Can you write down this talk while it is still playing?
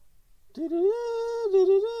Hello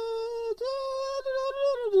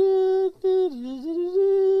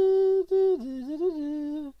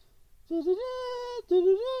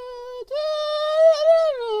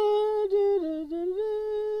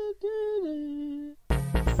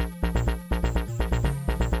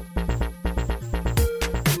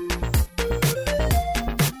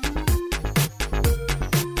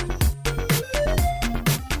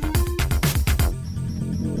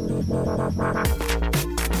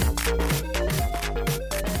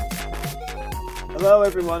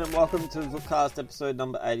everyone and welcome to Lookcast episode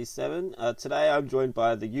number 87. Today I'm joined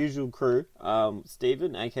by the usual crew,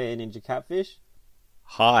 Stephen aka Ninja Catfish.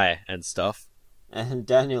 Hi and stuff. And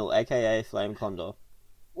Daniel aka Flame Condor.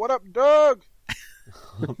 What up, dog?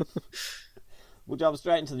 We'll jump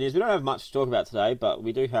straight into the news. We don't have much to talk about today, but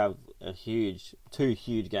we do have two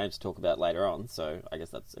huge games to talk about later on, so I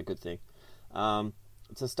guess that's a good thing.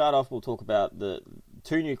 To start off, we'll talk about the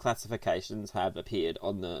two new classifications have appeared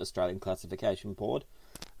on the Australian Classification Board.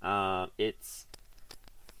 It's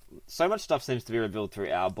so much stuff seems to be revealed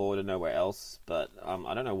through our board and nowhere else, but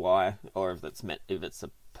I don't know why, or if it's a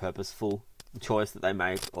purposeful choice that they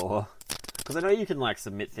make, or because I know you can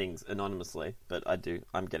submit things anonymously, but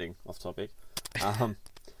I'm getting off topic.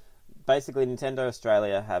 Basically, Nintendo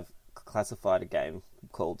Australia have classified a game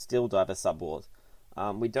called Steel Diver Subwars.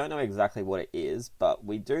 We don't know exactly what it is, but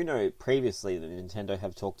we do know previously that Nintendo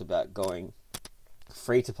have talked about going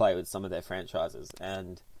free to play with some of their franchises,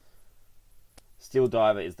 and Steel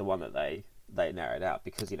Diver is the one that they narrowed out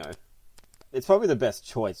because, it's probably the best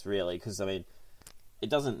choice, really, because, it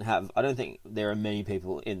doesn't have... I don't think there are many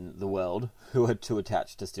people in the world who are too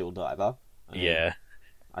attached to Steel Diver. Yeah.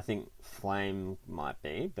 I think Flame might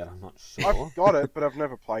be, but I'm not sure. I've got it, but I've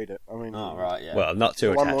never played it. Oh, right, yeah. Well, not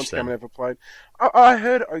too one attached launch game then. I never played. I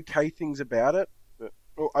heard okay things about it, but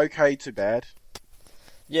okay to bad.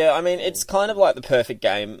 Yeah, it's kind of like the perfect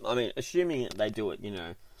game. Assuming they do it,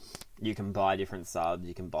 you can buy different subs,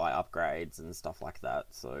 you can buy upgrades and stuff like that,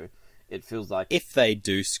 so it feels like... If they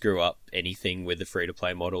do screw up anything with the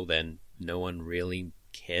free-to-play model, then no one really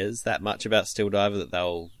cares that much about Steel Diver that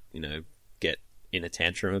they'll, get in a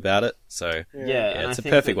tantrum about it. So, yeah it's a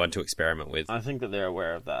perfect one to experiment with. I think that they're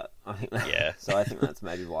aware of that. Yeah. So I think that's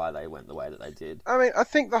maybe why they went the way that they did. I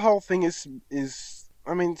think the whole thing is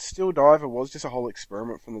Steel Diver was just a whole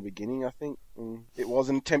experiment from the beginning, I think. It was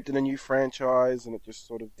an attempt at a new franchise, and it just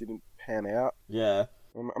sort of didn't pan out. Yeah.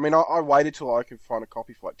 I waited till I could find a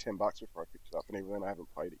copy for $10 before I picked it up, and even then I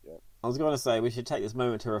haven't played it yet. I was going to say, we should take this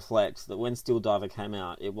moment to reflect that when Steel Diver came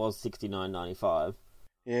out, it was $69.95.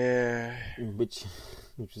 Yeah. Which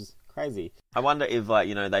is crazy. I wonder if,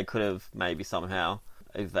 they could have maybe somehow,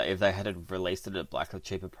 if they had released it at a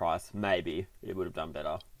cheaper price, maybe it would have done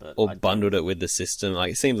better. But or bundled it with the system.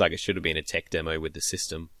 It seems like it should have been a tech demo with the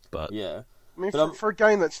system, but... Yeah. For a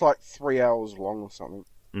game that's 3 hours long or something.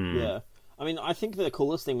 Yeah. I think the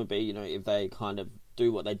coolest thing would be, if they kind of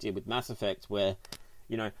do what they did with Mass Effect, where,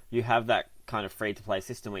 you have that kind of free-to-play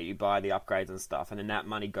system where you buy the upgrades and stuff, and then that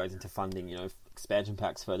money goes into funding, expansion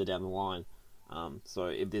packs further down the line. So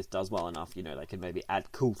if this does well enough, they could maybe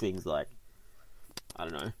add cool things like, I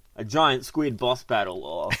don't know, a giant squid boss battle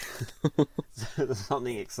or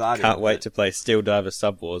something exciting. Can't wait to play Steel Diver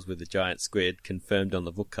Subwars with the giant squid, confirmed on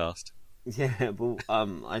the Bookcast. Yeah, well,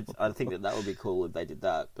 I think that would be cool if they did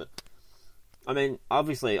that, but...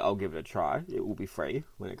 obviously, I'll give it a try. It will be free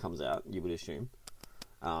when it comes out, you would assume.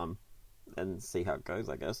 And see how it goes,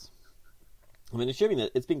 I guess. Assuming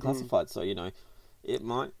that it's been classified, so, it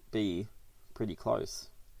might be pretty close.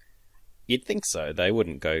 You'd think so. They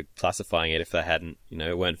wouldn't go classifying it if they hadn't,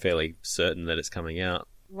 weren't fairly certain that it's coming out.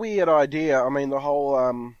 Weird idea. The whole,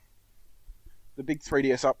 the big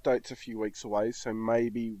 3DS update's a few weeks away, so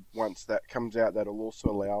maybe once that comes out, that'll also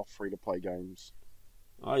allow free-to-play games.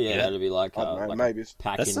 Oh yeah, that'd be maybe a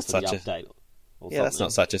pack that's in for the update. Yeah, that's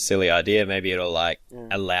not such a silly idea. Maybe it'll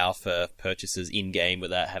allow for purchases in game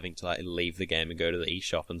without having to leave the game and go to the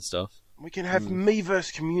eShop and stuff. We can have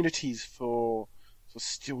Miiverse communities for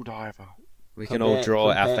Steel Diver. We can all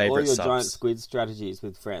draw our favourite all your subs. giant squid strategies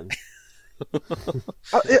with friends.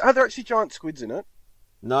 Are there actually giant squids in it?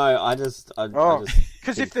 No, I just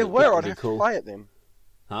because if there were, I'd have to play it then.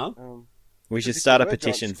 Huh? We should start a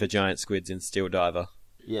petition for giant squids in Steel Diver.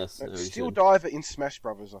 Yes, Steel Diver in Smash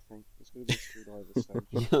Brothers, I think. It's going to be Steel Diver stage.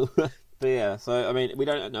 But yeah, so we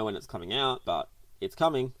don't know when it's coming out, but it's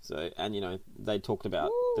coming. So, and they've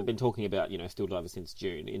been talking about Steel Diver since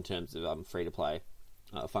June in terms of free to play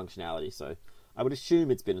functionality. So I would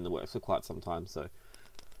assume it's been in the works for quite some time. So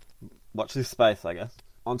watch this space, I guess.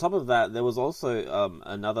 On top of that, there was also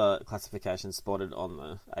another classification spotted on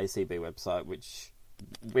the ACB website, which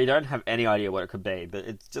we don't have any idea what it could be, but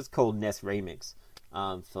it's just called NES Remix.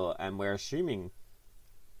 And we're assuming.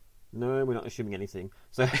 No, we're not assuming anything.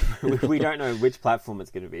 So we don't know which platform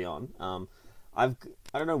it's going to be on. I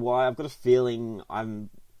don't know why. I've got a feeling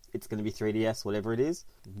it's going to be 3DS, whatever it is.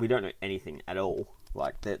 We don't know anything at all.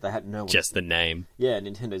 Like they had no. Just the name. Yeah,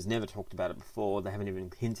 Nintendo's never talked about it before. They haven't even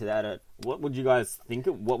hinted at it. What would you guys think?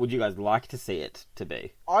 What would you guys like to see it to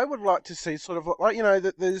be? I would like to see sort of like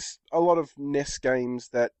that there's a lot of NES games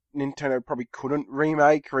that Nintendo probably couldn't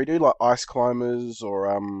remake, redo, like Ice Climbers or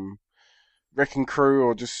Wrecking Crew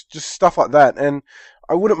or just stuff like that. And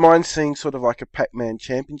I wouldn't mind seeing sort of like a Pac-Man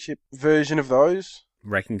Championship version of those.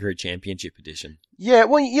 Wrecking Crew Championship Edition. Yeah,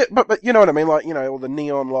 well, yeah, but you know what I mean, like, all the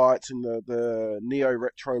neon lights and the neo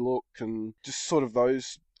retro look and just sort of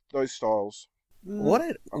those styles. What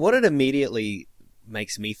it immediately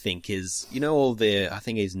makes me think is, all I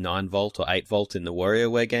think he's 9-volt or 8-volt in the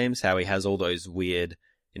WarioWare games, how he has all those weird,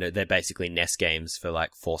 they're basically NES games for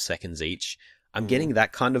like 4 seconds each. I'm getting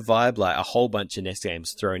that kind of vibe, like a whole bunch of NES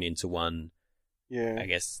games thrown into one, I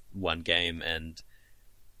guess, one game and,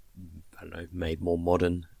 I don't know, made more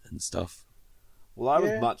modern and stuff. Well, I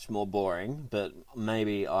was much more boring, but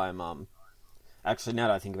maybe I'm, actually, now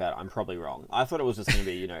that I think about it, I'm probably wrong. I thought it was just going to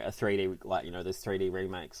be, a 3D, like, there's 3D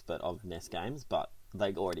remakes, but of NES games, but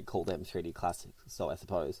they already call them 3D classics, so I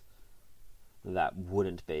suppose that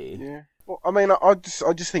wouldn't be... Yeah. Well, I mean, I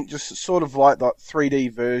just think just sort of like that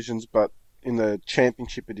 3D versions, but in the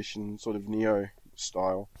Championship Edition sort of Neo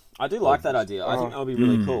style. I do like that idea. I think that would be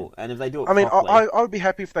really cool. And if they do it properly... I would be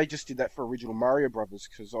happy if they just did that for original Mario Brothers,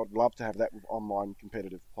 because I'd love to have that with online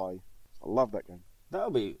competitive play. I love that game. That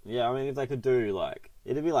would be... Yeah, I mean, if they could do, like...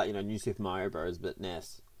 It'd be like, New Super Mario Bros, but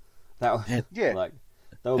NES. That would... Yeah. Like...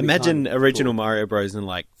 That would Imagine be kind of original cool. Mario Bros in,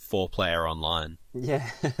 like, 4-player online. Yeah.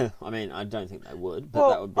 I mean, I don't think they would, but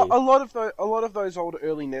that would be... a lot of those old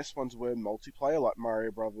early NES ones were multiplayer, like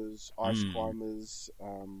Mario Brothers, Ice Climbers,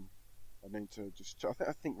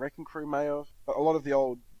 I think Wrecking Crew may have. But a lot of the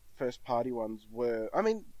old first-party ones were... I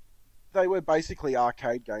mean, they were basically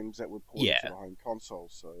arcade games that were ported to the home console,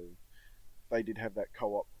 so they did have that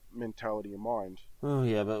co-op mentality in mind. Oh,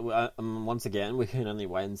 yeah, but once again, we can only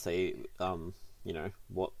wait and see,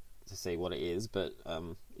 what it is. But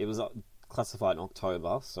it was classified in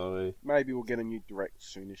October, so... Maybe we'll get a new Direct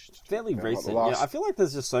soonish. Fairly recent, yeah. I feel like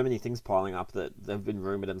there's just so many things piling up that they've been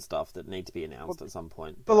rumoured and stuff that need to be announced at some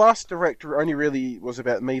point. The last Direct only really was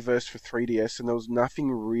about Miiverse for 3DS, and there was nothing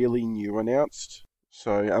really new announced.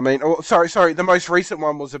 So, I mean... Oh, sorry, the most recent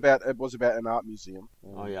one was about an art museum.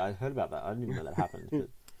 Oh, yeah, I heard about that. I didn't even know that happened, but...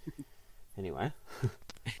 Anyway...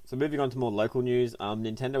 So moving on to more local news,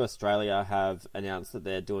 Nintendo Australia have announced that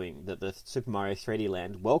that the Super Mario 3D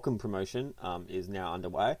Land welcome promotion is now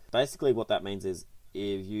underway. Basically what that means is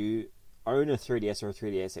if you own a 3DS or a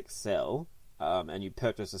 3DS XL and you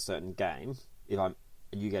purchase a certain game,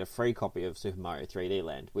 you get a free copy of Super Mario 3D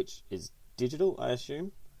Land, which is digital, I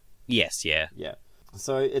assume? Yes, yeah. Yeah.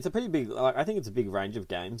 So it's a pretty big, I think it's a big range of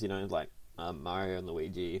games, like Mario and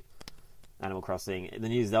Luigi, Animal Crossing, the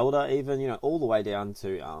new Zelda, even, all the way down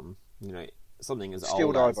to, something as Steel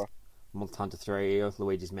old Diver. as Monster Hunter 3 or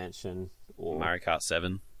Luigi's Mansion or Mario Kart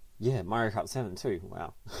 7. Yeah, Mario Kart 7 too.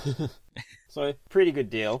 Wow. So pretty good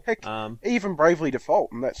deal. Heck, even Bravely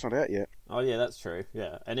Default, and that's not out yet. Oh yeah, that's true.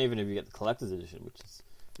 Yeah, and even if you get the collector's edition,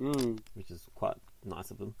 which is quite nice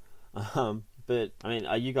of them. But I mean,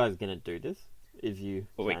 are you guys gonna do this? If you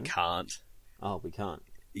But we can't. Oh, we can't.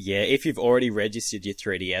 Yeah, if you've already registered your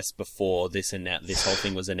 3DS before this whole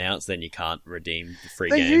thing was announced, then you can't redeem the free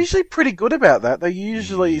game. They're usually pretty good about that. They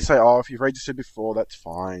usually say, "Oh, if you've registered before, that's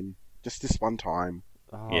fine. Just this one time."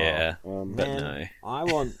 Oh, yeah, but man, no. I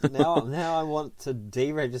want now. I want to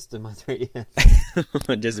deregister my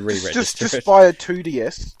 3DS. Just re-register. Just buy a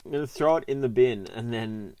 2DS. I'm gonna throw it in the bin and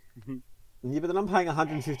then. Yeah, but then I'm paying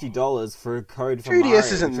 $150 for a code for 2DS Mario,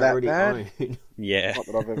 isn't which I that already bad. own. Yeah. Not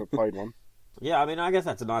that I've ever played one. Yeah, I mean, I guess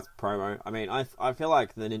that's a nice promo. I mean, I feel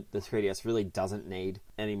like the 3DS really doesn't need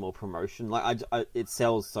any more promotion. Like, it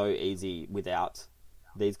sells so easy without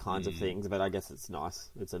these kinds of things, but I guess it's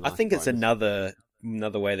nice. It's a nice I think it's bonus.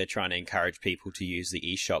 another way they're trying to encourage people to use the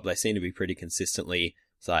eShop. They seem to be pretty consistently,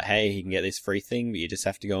 it's like, hey, you can get this free thing, but you just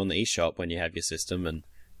have to go on the eShop when you have your system. And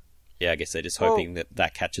yeah, I guess they're just hoping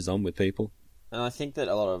that catches on with people. And I think that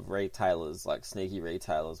a lot of retailers, like sneaky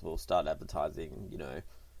retailers, will start advertising,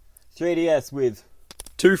 3DS with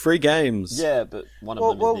 2 free games. Yeah, but one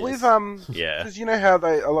of them is this. Yeah, because you know how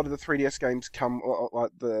a lot of the 3DS games come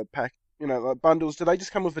like the pack, like bundles. Do they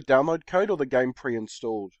just come with a download code or the game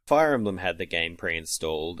pre-installed? Fire Emblem had the game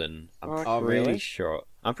pre-installed, and I'm pretty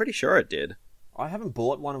sure it did. I haven't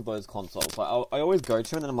bought one of those consoles. Like, I always go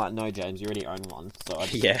to, and then I'm like, no, James, you already own one, so I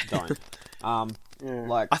just don't.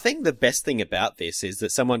 Like, I think the best thing about this is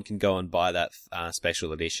that someone can go and buy that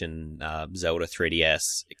special edition Zelda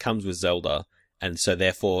 3DS. It comes with Zelda, and so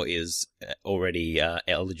therefore is already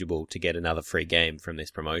eligible to get another free game from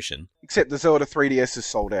this promotion. Except the Zelda 3DS is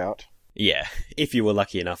sold out. Yeah, if you were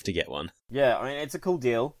lucky enough to get one. yeah, I mean, it's a cool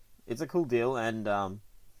deal. It's a cool deal, and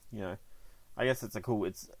you know, I guess it's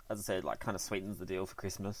as I said, like, kind of sweetens the deal for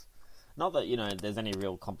Christmas. Not that, you know, there's any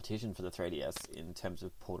real competition for the 3DS in terms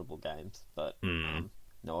of portable games, but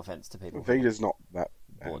no offense to people Vita's not that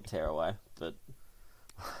bought Tearaway, but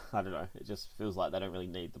I don't know. It just feels like they don't really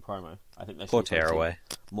need the promo. I think they Poor should focus Tearaway.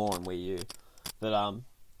 more on Wii U. But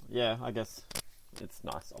yeah, I guess it's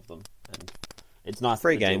nice of them, and it's nice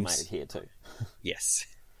Free that the deal games. made it here too. Yes.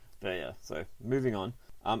 But yeah, so moving on.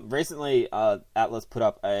 Recently, Atlas put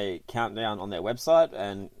up a countdown on their website,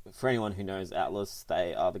 and for anyone who knows Atlas,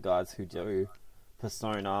 they are the guys who do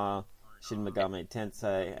Persona, Shin Megami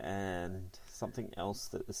Tensei, and something else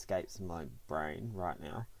that escapes my brain right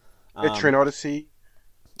now. Etrian Odyssey.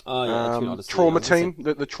 Oh yeah, Etrian Odyssey. Trauma I was gonna Team,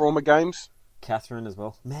 say the Trauma games. Catherine as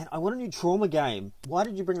well. Man, I want a new Trauma game. Why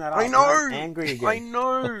did you bring that up? I know! I'm angry again. I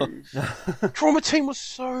know! Trauma Team was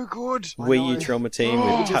so good! Wii U Trauma Team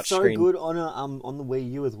Oh, with It was so touchscreen. good on the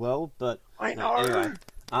Wii U as well, but I no, know!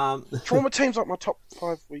 anyway. Trauma Team's like my top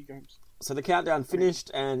 5 Wii games. So the countdown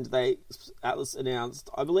finished, and Atlas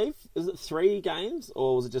announced, I believe, is it 3 games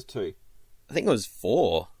or was it just 2? I think it was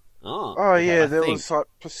 4. Oh, Oh yeah, I there think. was like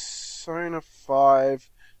Persona 5,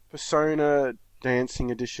 Persona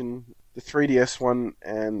Dancing Edition, the 3DS one,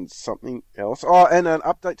 and something else. Oh, and an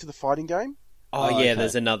update to the fighting game. Oh, yeah, okay.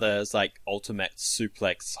 there's another, it's like Ultimate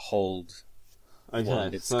Suplex Hold. okay.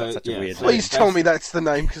 One. It's so, got such a yeah, weird so name. Please tell me that's the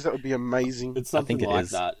name, because that would be amazing. It's something think it like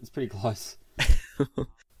is. that. It's pretty close.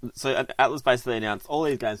 So Atlas basically announced all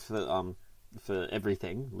these games for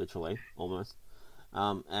everything, literally, almost.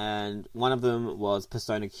 And one of them was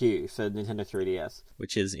Persona Q for Nintendo 3DS.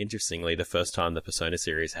 Which is, interestingly, the first time the Persona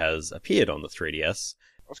series has appeared on the 3DS.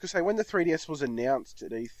 I was going to say, when the 3DS was announced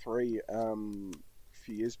at E3 a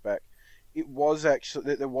few years back, it was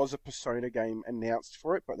actually, there was a Persona game announced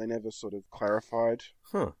for it, but they never sort of clarified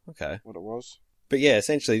Huh, okay. what it was. But yeah,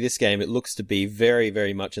 essentially this game, it looks to be very,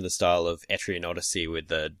 very much in the style of Etrian Odyssey with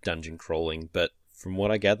the dungeon crawling, but from what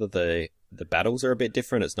I gather, the battles are a bit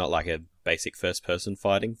different. It's not like a basic first-person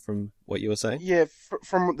fighting, from what you were saying. Yeah,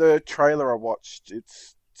 from the trailer I watched, it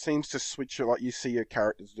seems to switch, like you see your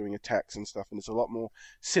characters doing attacks and stuff, and it's a lot more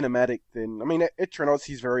cinematic than, I mean, Etrian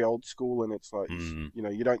Odyssey is very old school, and it's like, you know,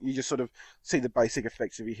 you just sort of see the basic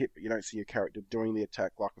effects of your hit, but you don't see your character doing the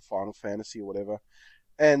attack like a Final Fantasy or whatever.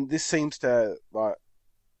 And this seems to, like,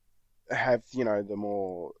 have, you know, the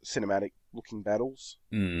more cinematic looking battles.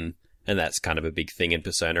 And that's kind of a big thing in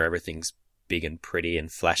Persona. Everything's big and pretty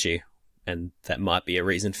and flashy. And that might be a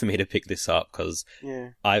reason for me to pick this up, because Yeah.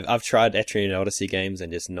 I've tried Etrian Odyssey games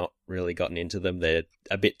and just not really gotten into them. They're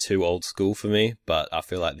a bit too old school for me, but I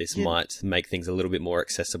feel like this might make things a little bit more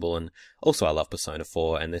accessible. And also I love Persona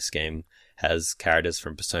 4, and this game has characters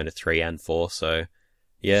from Persona 3 and 4, so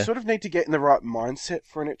yeah. You sort of need to get in the right mindset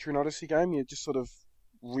for an Etrian Odyssey game. You just sort of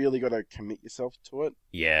really got to commit yourself to it.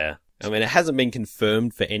 Yeah. I mean, it hasn't been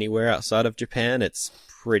confirmed for anywhere outside of Japan. It's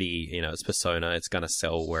pretty, you know, it's Persona. It's going to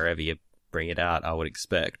sell wherever you bring it out, I would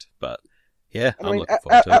expect. But yeah, I I'm mean, looking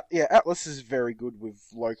forward to it. yeah, Atlas is very good with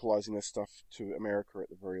localizing their stuff to America at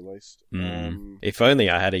the very least. If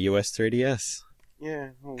only I had a US 3DS. Yeah,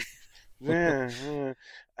 well, yeah.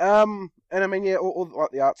 And I mean, yeah, all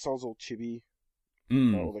like the art style's all chibi.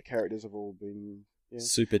 All the characters have all been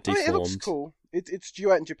super I deformed. mean, it looks cool. It's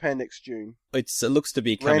due out in Japan next June. It looks to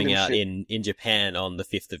be coming Random out shit. in Japan on the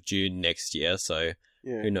 5th of June next year, so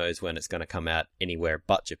Yeah. who knows when it's going to come out anywhere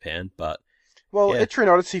but Japan. But Well, yeah. Etrian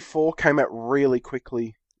Odyssey 4 came out really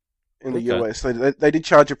quickly in the Okay. US. They did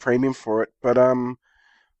charge a premium for it, but I'm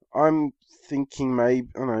thinking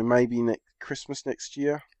maybe Christmas next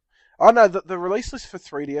year. I know that the release list for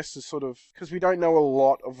 3DS is sort of, because we don't know a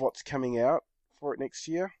lot of what's coming out for it next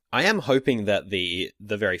year. I am hoping that the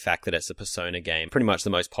very fact that it's a Persona game, pretty much the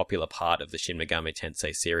most popular part of the Shin Megami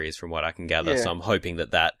Tensei series, from what I can gather. Yeah. So I'm hoping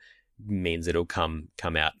that means it'll come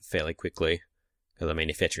out fairly quickly. Because I mean,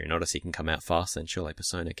 if Etrian Odyssey can come out fast, then surely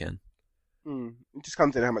Persona can. It just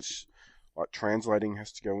comes down to how much like translating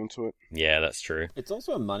has to go into it. Yeah, that's true. It's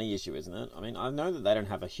also a money issue, isn't it? I mean, I know that they don't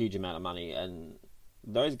have a huge amount of money, and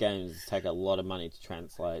those games take a lot of money to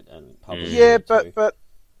translate and publish. Yeah, too. but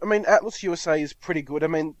I mean, Atlas USA is pretty good. I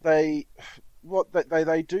mean, they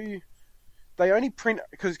only print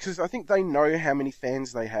because I think they know how many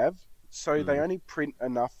fans they have, so they only print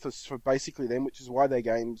enough for basically them, which is why their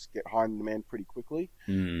games get high in demand pretty quickly.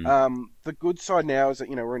 The good side now is that,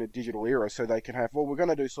 we're in a digital era, so they can have, we're going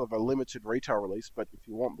to do sort of a limited retail release, but if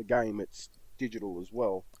you want the game, it's digital as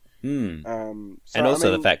well. And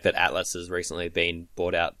also the fact that Atlas has recently been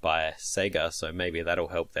bought out by Sega, so maybe that'll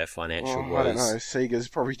help their financial woes. I don't know.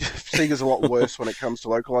 Sega's a lot worse when it comes to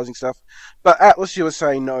localizing stuff. But Atlas, you were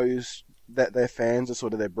saying, knows that their fans are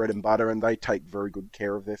sort of their bread and butter, and they take very good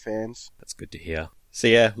care of their fans. That's good to hear. So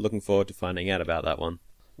yeah, looking forward to finding out about that one.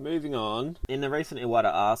 Moving on, in the recent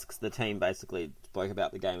Iwata Asks, the team basically spoke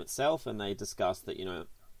about the game itself, and they discussed that,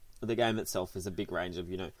 the game itself is a big range of,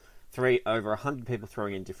 over 100 people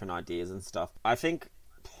throwing in different ideas and stuff. I think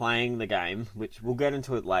playing the game, which we'll get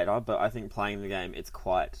into it later, but I think playing the game, it's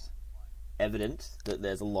quite evident that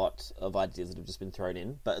there's a lot of ideas that have just been thrown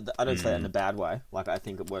in. But I don't say that in a bad way. Like, I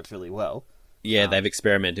think it works really well. Yeah, they've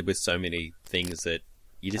experimented with so many things that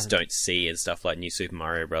you just don't see in stuff like New Super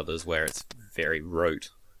Mario Brothers, where it's very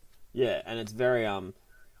rote. Yeah, and it's very,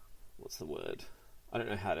 what's the word? I don't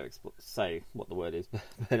know how to say what the word is, but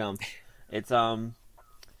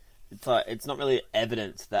it's like it's not really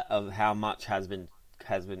evidence of how much has been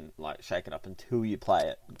like shaken up until you play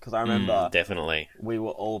it. Because I remember definitely we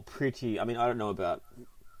were all pretty. I mean, I don't know about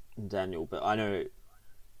Daniel, but I know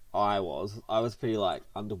I was pretty like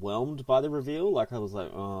underwhelmed by the reveal. Like I was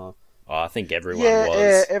like, oh. I think everyone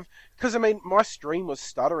was. Yeah, because I mean, my stream was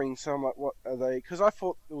stuttering, so I'm like, what are they? Because I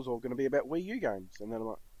thought it was all going to be about Wii U games, and then I'm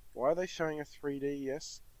like, why are they showing a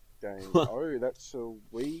 3DS game? Oh, that's a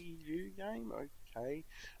Wii U game. Okay.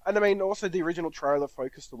 And I mean, also the original trailer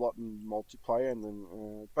focused a lot on multiplayer, and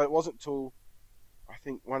then, but it wasn't till I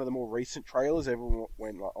think one of the more recent trailers everyone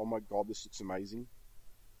went like, "Oh my god, this looks amazing."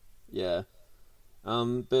 Yeah.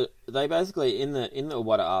 But they basically in the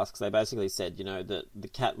What It Asks, they basically said, that the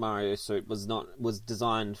Cat Mario suit was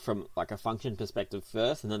designed from like a function perspective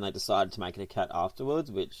first, and then they decided to make it a cat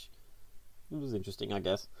afterwards, which was interesting, I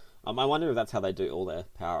guess. I wonder if that's how they do all their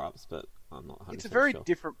power ups, but I'm not 100% sure. It's a very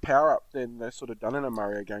different power up than they've sort of done in a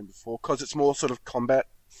Mario game before, because it's more sort of combat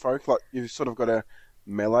folk. Like you've sort of got a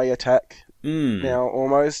melee attack now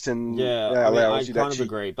almost, and I kind of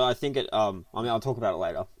agree. But I think it. I'll talk about it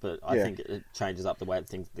later, but I think it changes up the way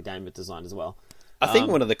the game is designed as well. I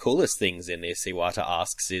think one of the coolest things in this Iwata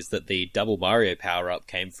Asks is that the double Mario power up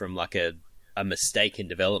came from like a mistake in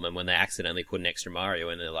development when they accidentally put an extra Mario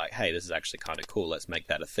in, and they're like, hey, this is actually kind of cool, let's make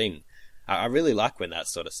that a thing. I really like when that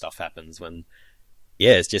sort of stuff happens, when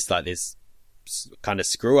it's just like this kind of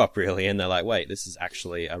screw up really, and they're like, wait, this is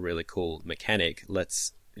actually a really cool mechanic,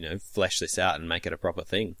 let's flesh this out and make it a proper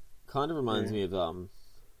thing. Kind of reminds me of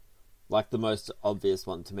like the most obvious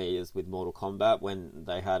one to me is with Mortal Kombat, when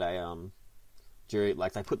they had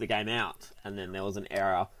they put the game out and then there was an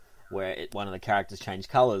error where one of the characters changed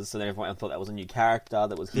colours, so then everyone thought that was a new character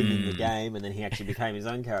that was hidden in the game, and then he actually became his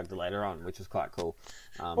own character later on, which was quite cool.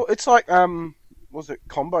 Well, it's like, was it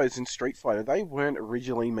combos in Street Fighter? They weren't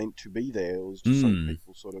originally meant to be there. It was just some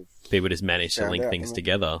people sort of... People just managed to link things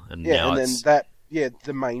together, and yeah, now and it's... then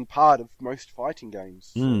the main part of most fighting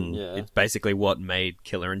games. So. It's basically what made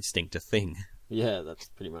Killer Instinct a thing. Yeah, that's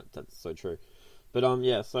so true. But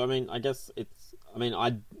so I mean, I guess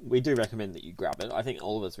we do recommend that you grab it. I think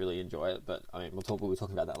all of us really enjoy it, but I mean, we'll be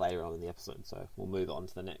talking about that later on in the episode, so we'll move on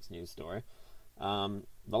to the next news story. The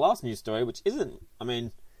last news story, which isn't, I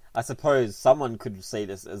mean, I suppose someone could see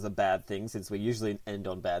this as a bad thing, since we usually end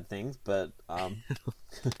on bad things, but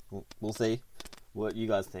we'll see what you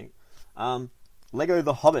guys think. Lego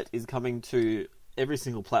The Hobbit is coming to every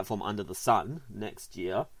single platform under the sun next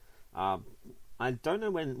year. I don't know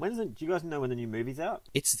when is it? Do you guys know when the new movie's out?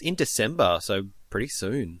 It's in December, so pretty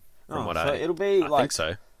soon. It'll be I think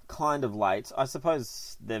so. Kind of late. I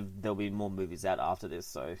suppose there'll be more movies out after this,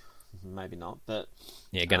 so maybe not. But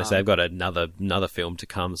yeah, gonna say I've got another film to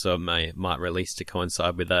come, so it might release to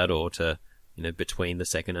coincide with that, or to between the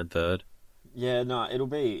second and third. Yeah, no, it'll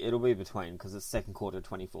be between, because it's second quarter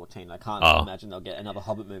 2014. I can't imagine they'll get another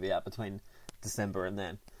Hobbit movie out between December and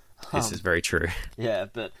then. This is very true. Yeah,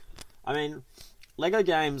 but I mean, Lego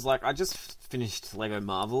games, like, I just finished Lego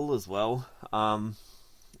Marvel as well.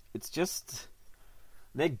 It's just,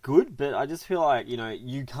 they're good, but I just feel like,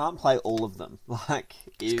 you can't play all of them. Like,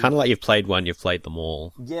 it's kind of like you've played one, you've played them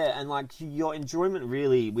all. Yeah, and like, your enjoyment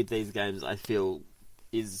really with these games, I feel,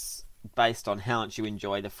 is based on how much you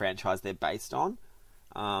enjoy the franchise they're based on.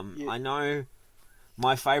 I know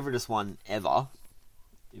my favoritist one ever,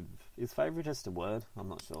 is favoritist a word? I'm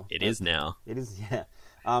not sure. It is now. It is, yeah.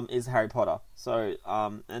 Is Harry Potter. So,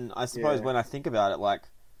 and I suppose when I think about it, like,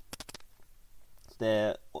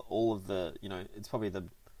 they're all of the, it's probably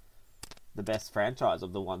the best franchise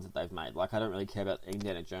of the ones that they've made. Like, I don't really care about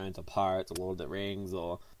Indiana Jones or Pirates or Lord of the Rings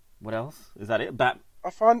or what else? Is that it? I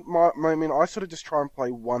find I sort of just try and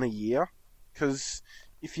play one a year, because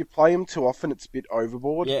if you play them too often, it's a bit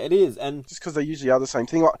overboard. Yeah, it is, and just because they usually are the same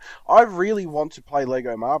thing. Like, I really want to play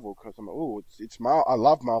Lego Marvel because I'm like, it's I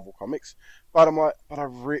love Marvel comics, but I'm like,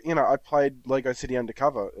 I played Lego City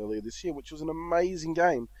Undercover earlier this year, which was an amazing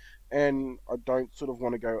game, and I don't sort of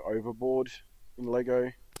want to go overboard in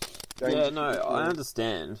Lego games. Yeah, no, I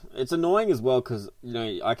understand. It's annoying as well because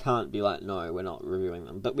I can't be like, no, we're not reviewing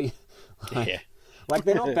them, but we, like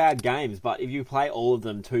they're not bad games, but if you play all of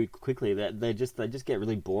them too quickly, they just get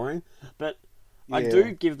really boring. But I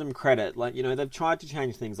do give them credit, like they've tried to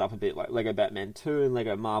change things up a bit, like Lego Batman 2 and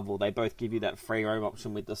Lego Marvel. They both give you that free roam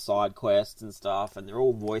option with the side quests and stuff, and they're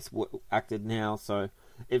all voice acted now, so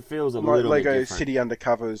it feels a little bit different. Lego City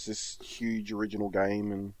Undercover is this huge original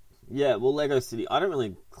game, and yeah, well, Lego City, I don't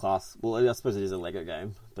really class. Well, I suppose it is a Lego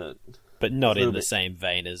game, but not in the same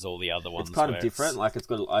vein as all the other ones. It's kind of different. Like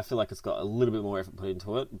I feel like it's got a little bit more effort put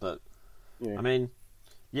into it. But yeah.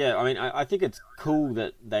 I think it's cool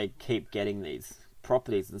that they keep getting these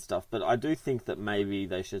properties and stuff. But I do think that maybe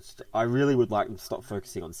they should. I really would like them to stop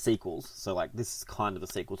focusing on sequels. So like this is kind of a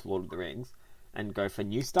sequel to Lord of the Rings, and go for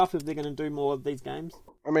new stuff if they're going to do more of these games.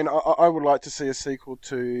 I mean, I would like to see a sequel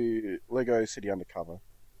to Lego City Undercover.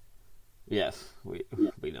 Yes, we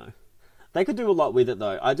know. They could do a lot with it,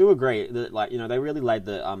 though. I do agree that, they really laid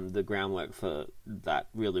the groundwork for that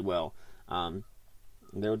really well.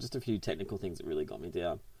 There were just a few technical things that really got me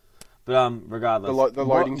down. But regardless, the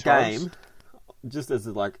loading times. Game, just as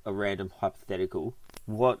a random hypothetical,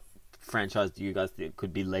 what franchise do you guys think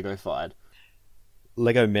could be Lego-fied?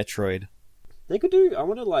 Lego Metroid. They could do. I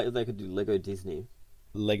wonder, if they could do Lego Disney.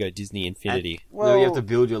 Lego Disney Infinity. No, you have to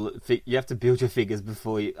build your figures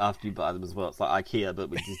after you buy them as well. It's like IKEA, but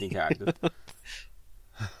with Disney characters.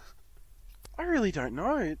 I really don't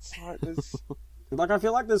know. It's like there's I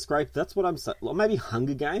feel like there's great. That's what I'm saying. Maybe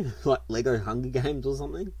Hunger Games, like Lego Hunger Games or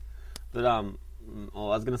something. But I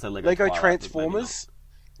was gonna say Lego Twilight, Transformers.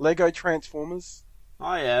 Lego Transformers.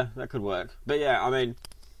 Oh yeah, that could work. But yeah, I mean,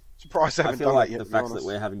 surprised I haven't feel done like that yet, the fact that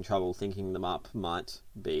we're having trouble thinking them up might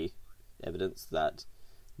be evidence that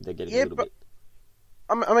they're getting a little bit.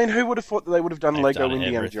 I mean, who would have thought that they would have done They've Lego done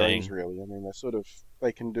Indiana everything. Jones? Really, I mean,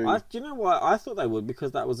 they can do. Do you know what? I thought they would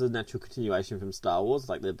because that was a natural continuation from Star Wars.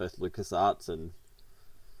 Like they're both LucasArts,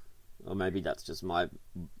 or maybe that's just my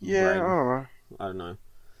brain. I don't know.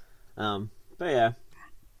 But yeah,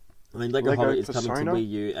 I mean, Lego Hobbit is coming to Wii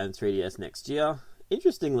U and 3DS next year.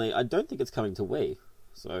 Interestingly, I don't think it's coming to Wii.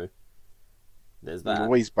 So there's that. The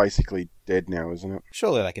Wii's basically dead now, isn't it?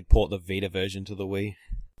 Surely they could port the Vita version to the Wii.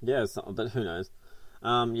 Yeah, but who knows?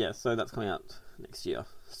 So that's coming out next year.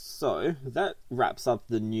 So that wraps up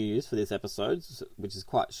the news for this episode, which is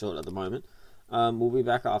quite short at the moment. We'll be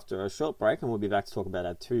back after a short break, and we'll be back to talk about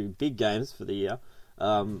our two big games for the year.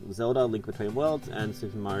 Zelda, Link Between Worlds, and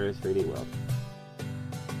Super Mario 3D World.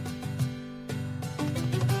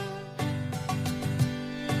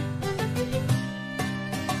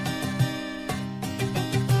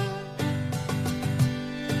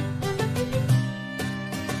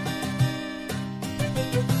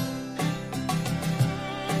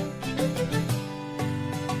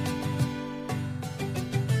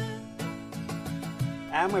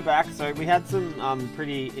 And we're back. So we had some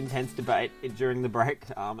pretty intense debate during the break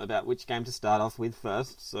about which game to start off with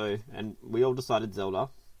first. And we all decided Zelda.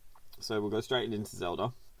 So we'll go straight into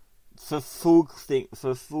Zelda. For full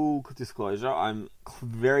disclosure, I'm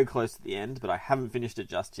very close to the end, but I haven't finished it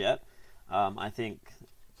just yet. I think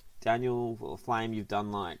Daniel or Flame, you've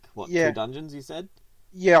done 2 dungeons? You said.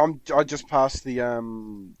 Yeah, I just passed the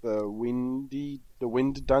wind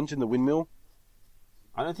dungeon, the windmill.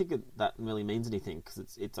 I don't think that really means anything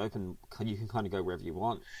because it's open. You can kind of go wherever you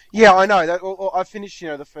want. Yeah, I know that. I finished,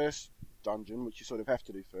 the first dungeon, which you sort of have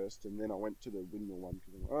to do first, and then I went to the windmill one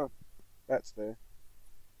because I'm like, oh, that's there.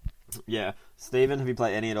 Yeah, Stephen, have you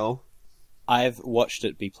played any at all? I've watched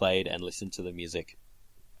it be played and listened to the music.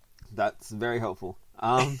 That's very helpful.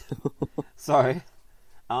 Sorry.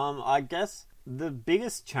 I guess the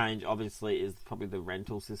biggest change, obviously, is probably the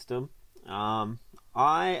rental system.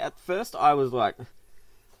 At first I was like,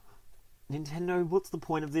 Nintendo, what's the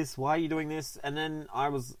point of this? Why are you doing this? And then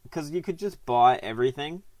because you could just buy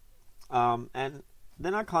everything. And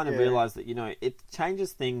then I kind of realized that, it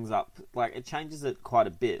changes things up. Like, it changes it quite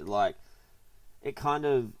a bit. Like, it kind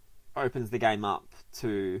of opens the game up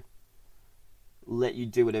to let you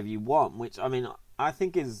do whatever you want, which, I mean, I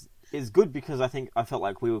think is good because I felt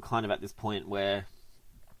like we were kind of at this point where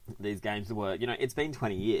these games were, it's been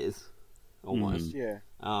 20 years almost. Yeah.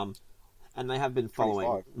 and they have been following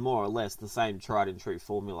 25. more or less the same tried and true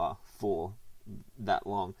formula for that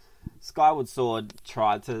long. Skyward Sword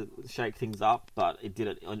tried to shake things up, but it did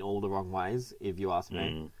it in all the wrong ways, if you ask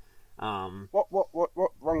me. What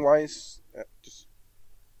wrong ways? Just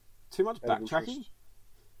too much out of backtracking. interest.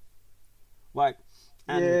 Like,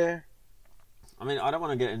 and, Yeah. I mean, I don't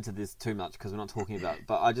want to get into this too much because we're not talking about it,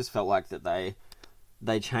 but I just felt like that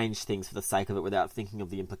they changed things for the sake of it without thinking of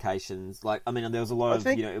the implications. Like, I mean, there was a lot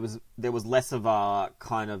of, you know, there was less of a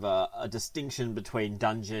kind of a distinction between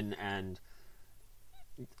dungeon and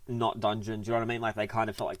not dungeon. Do you know what I mean? Like, they kind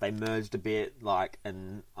of felt like they merged a bit, like,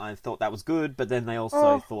 and I thought that was good, but then they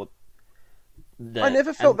also thought that... I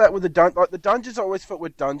never felt that with the dungeons. I always felt were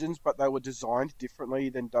dungeons, but they were designed differently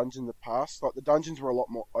than dungeons in the past. Like, the dungeons were a lot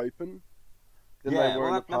more open than they were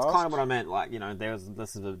in the past. That's kind of what I meant. Like, you know, there was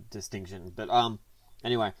less of a distinction. But,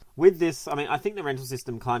 anyway, with this, I mean, I think the rental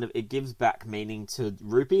system kind of, it gives back meaning to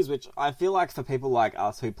rupees, which I feel like for people like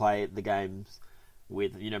us who play the games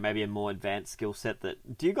with, you know, maybe a more advanced skill set,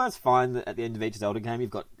 that, do you guys find that at the end of each Zelda game, you've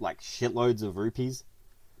got, like, shitloads of rupees?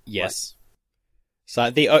 Yes. So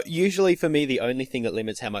usually for me, the only thing that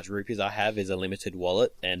limits how much rupees I have is a limited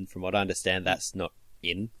wallet, and from what I understand, that's not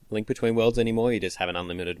in Link Between Worlds anymore. You just have an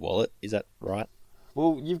unlimited wallet. Is that right?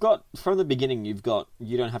 Well, you've got, from the beginning, you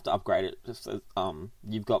don't have to upgrade it. Just,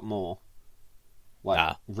 you've got more,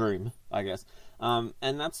 like, room, I guess. And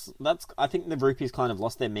that's, I think the rupees kind of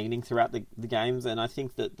lost their meaning throughout the games, and I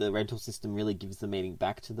think that the rental system really gives the meaning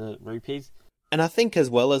back to the rupees. And I think as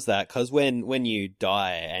well as that, because when you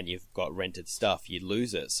die and you've got rented stuff, you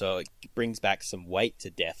lose it. So it brings back some weight to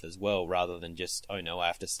death as well, rather than just, oh no, I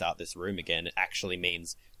have to start this room again. It actually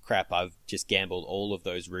means, crap, I've just gambled all of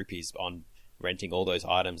those rupees on renting all those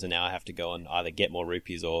items, and now I have to go and either get more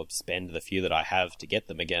rupees or spend the few that I have to get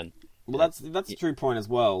them again. Well, that's a true point as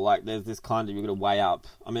well. Like, there's this kind of, you've got to weigh up.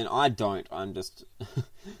 I mean, I don't. I'm just...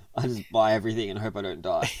 I just buy everything and hope I don't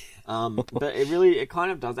die. But it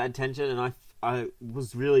kind of does add tension, and I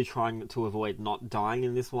was really trying to avoid not dying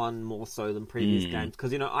in this one more so than previous games.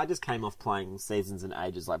 Because, you know, I just came off playing Seasons and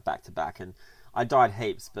Ages, like, back to back, and I died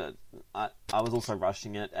heaps, but I was also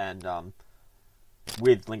rushing it, and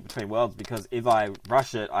with Link Between Worlds, because if I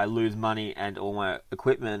rush it, I lose money and all my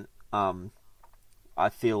equipment. I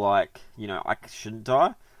feel like, you know, I shouldn't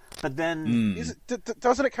die. But then...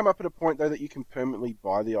 Doesn't it come up at a point, though, that you can permanently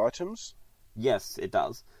buy the items? Yes, it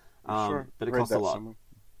does. Sure. But it costs a lot.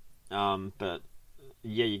 But,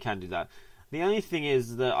 yeah, you can do that. The only thing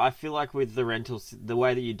is that I feel like with the rentals, the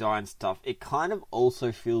way that you die and stuff, it kind of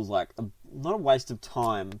also feels like, not a waste of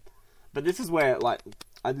time, but this is where, like,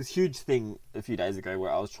 I had this huge thing a few days ago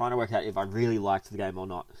where I was trying to work out if I really liked the game or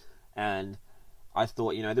not. And I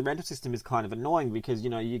thought, you know, the rental system is kind of annoying because, you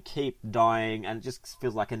know, you keep dying and it just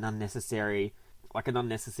feels like an unnecessary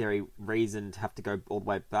reason to have to go all the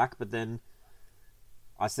way back. But then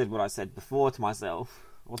I said what I said before to myself.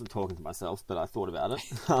 I wasn't talking to myself, but I thought about it.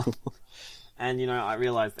 And, you know, I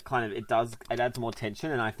realised that kind of it adds more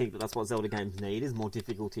tension, and I think that that's what Zelda games need, is more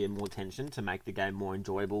difficulty and more tension to make the game more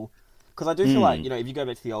enjoyable. Because I do feel like, you know, if you go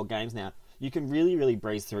back to the old games now, you can really, really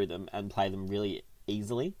breeze through them and play them really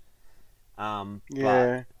easily.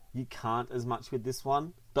 But you can't as much with this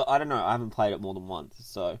one. But I don't know, I haven't played it more than once,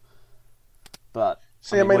 so... But...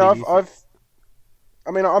 See, I'm a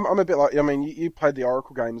bit like... I mean, you played the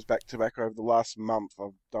Oracle games back to back over the last month.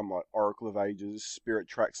 I've done, like, Oracle of Ages, Spirit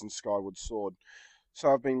Tracks, and Skyward Sword.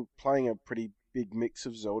 So I've been playing a pretty big mix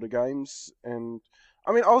of Zelda games, and...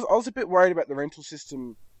 I mean, I was a bit worried about the rental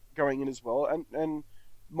system going in as well, and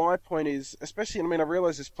my point is, especially, I mean, I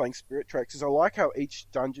realise this playing Spirit Tracks, is I like how each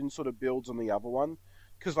dungeon sort of builds on the other one,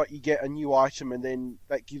 because, like, you get a new item, and then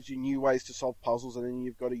that gives you new ways to solve puzzles, and then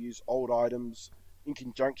you've got to use old items in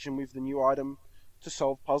conjunction with the new item to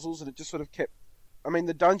solve puzzles, and it just sort of kept... I mean,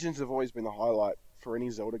 the dungeons have always been the highlight for any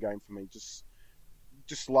Zelda game for me. Just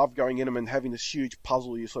love going in them and having this huge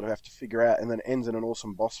puzzle you sort of have to figure out, and then ends in an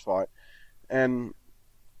awesome boss fight. And,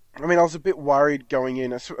 I mean, I was a bit worried going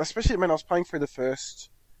in, especially, I mean, I was playing through the first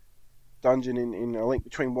dungeon in A Link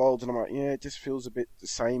Between Worlds, and I'm like, yeah, it just feels a bit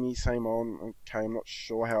samey, same on. Okay, I'm not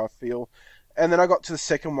sure how I feel. And then I got to the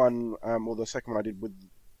second one, the second one I did with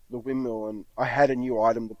the windmill, and I had a new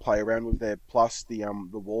item to play around with there, plus the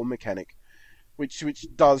wall mechanic, which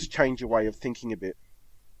does change your way of thinking a bit,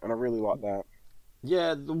 and I really like that.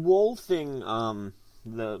 Yeah, the wall thing,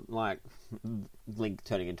 the, like, Link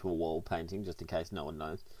turning into a wall painting, just in case no one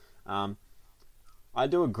knows, I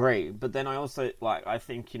do agree, but then I also, like, I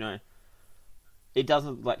think, you know, it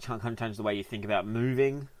doesn't, like, kind of change the way you think about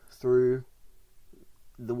moving through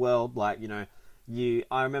the world. Like, you know,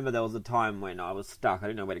 I remember there was a time when I was stuck. I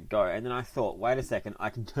didn't know where to go, and then I thought, wait a second, I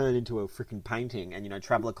can turn into a freaking painting and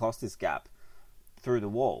travel across this gap through the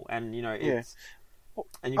wall, and it's.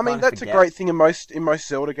 And I mean, that's a great thing in most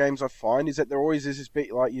Zelda games. I find is that there always is this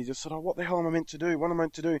bit like you just sort of, what the hell am I meant to do? What am I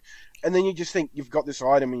meant to do? And then you just think you've got this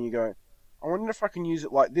item, and you go, I wonder if I can use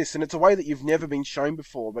it like this. And it's a way that you've never been shown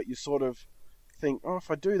before, but you sort of think, oh, if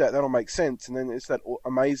I do that, that'll make sense. And then it's that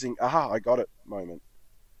amazing, aha, I got it moment.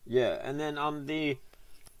 Yeah, and then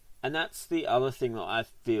and that's the other thing that I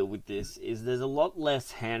feel with this is there's a lot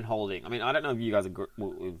less hand holding. I mean, I don't know if you guys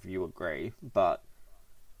agree, but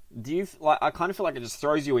do you I kind of feel like it just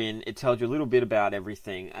throws you in, it tells you a little bit about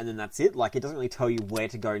everything, and then that's it. Like, it doesn't really tell you where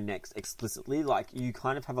to go next explicitly. Like, you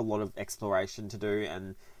kind of have a lot of exploration to do,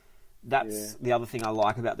 and that's the other thing I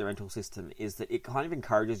like about the rental system is that it kind of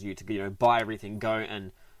encourages you to buy everything, go,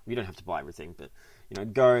 and you don't have to buy everything, but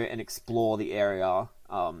go and explore the area,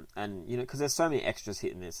 and because there's so many extras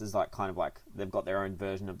hitting this. Is like kind of like they've got their own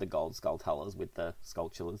version of the gold skull tellers with the skull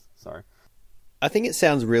chillers. Sorry, I think it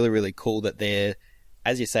sounds really, really cool that they're,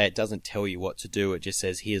 as you say, it doesn't tell you what to do. It just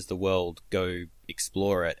says, here's the world, go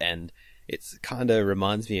explore it. And it kind of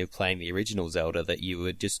reminds me of playing the original Zelda, that you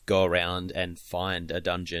would just go around and find a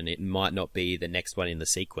dungeon. It might not be the next one in the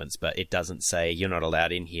sequence, but it doesn't say you're not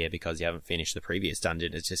allowed in here because you haven't finished the previous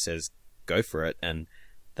dungeon. It just says, go for it. And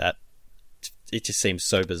that, it just seems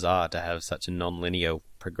so bizarre to have such a non-linear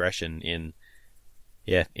progression in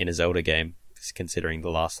a Zelda game, considering the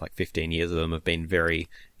last 15 years of them have been very,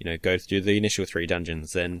 go through the initial 3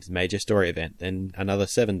 dungeons, then major story event, then another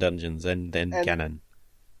 7 dungeons, and then canon.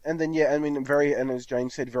 And then, and as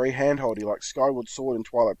James said, very handholdy, like Skyward Sword and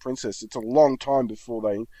Twilight Princess. It's a long time before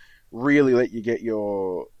they really let you get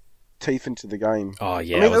your teeth into the game. Oh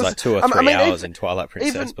yeah, it was like 2 or 3 hours in Twilight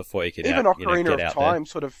Princess before you could even Ocarina get of Time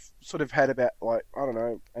sort of had about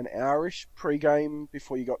an hour-ish pre-game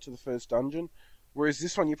before you got to the first dungeon. Whereas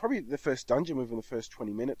this one, you're probably the first dungeon within the first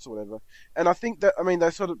 20 minutes or whatever. And I think that, they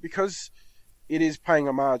sort of, because it is paying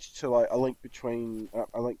homage to a link between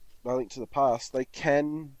a link to the past, they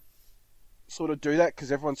can sort of do that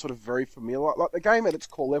because everyone's sort of very familiar. Like the game at its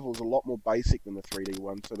core level is a lot more basic than the 3D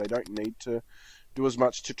one, so they don't need to do as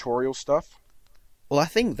much tutorial stuff. Well, I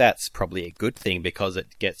think that's probably a good thing because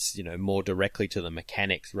it gets, more directly to the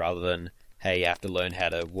mechanics rather than, hey, you have to learn how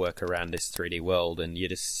to work around this 3D world, and you're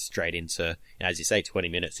just straight into, as you say, 20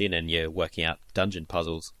 minutes in, and you're working out dungeon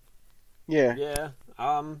puzzles. Yeah. Yeah.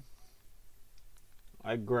 I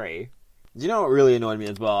agree. Do you know what really annoyed me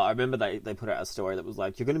as well? I remember they put out a story that was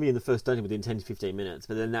like, you're going to be in the first dungeon within 10 to 15 minutes,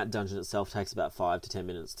 but then that dungeon itself takes about 5 to 10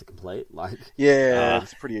 minutes to complete.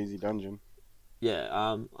 It's a pretty easy dungeon.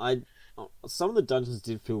 Yeah. Some of the dungeons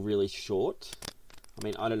did feel really short. I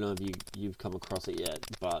mean, I don't know if you've come across it yet,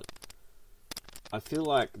 but I feel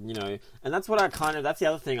like, and that's what that's the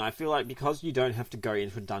other thing. I feel like because you don't have to go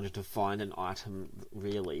into a dungeon to find an item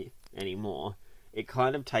really anymore, it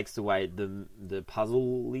kind of takes away the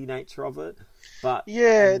puzzle-y nature of it. But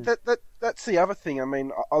that's the other thing. I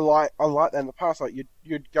mean, I like that in the past. Like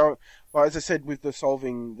you'd go, as I said, with the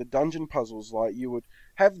solving the dungeon puzzles, like you would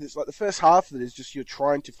have this, the first half of it is just you're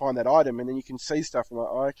trying to find that item, and then you can see stuff and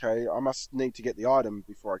okay, I must need to get the item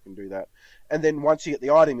before I can do that. And then once you get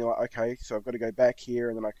the item, you're like, okay, so I've got to go back here,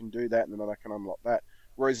 and then I can do that, and then I can unlock that.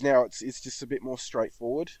 Whereas now it's just a bit more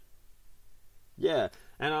straightforward. Yeah,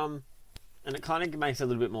 and it kind of makes it a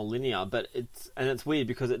little bit more linear, but it's weird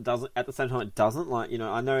because it doesn't. At the same time, it doesn't.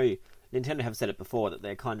 I know Nintendo have said it before that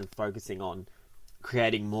they're kind of focusing on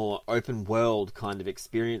creating more open world kind of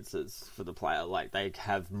experiences for the player. Like they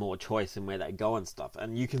have more choice in where they go and stuff,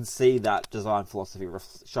 and you can see that design philosophy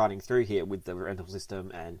shining through here with the rental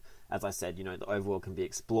system. And as I said, the overworld can be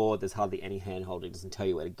explored. There's hardly any hand holding. It doesn't tell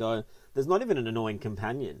you where to go. There's not even an annoying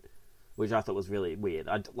companion, which I thought was really weird.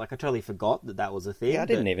 I totally forgot that was a thing. Yeah, I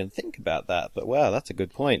didn't even think about that. But wow, that's a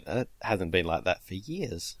good point. It hasn't been like that for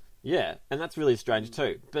years. Yeah, and that's really strange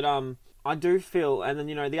too. But I do feel, and then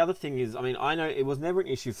the other thing is, I know it was never an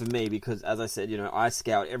issue for me because, as I said, I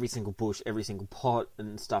scout every single bush, every single pot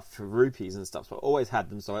and stuff for rupees and stuff. So I always had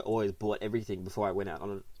them. So I always bought everything before I went out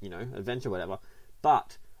on an adventure, or whatever.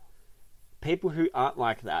 But people who aren't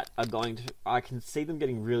like that are going to. I can see them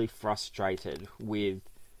getting really frustrated with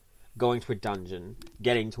going to a dungeon,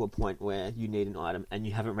 getting to a point where you need an item and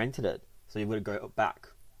you haven't rented it, so you've got to go back.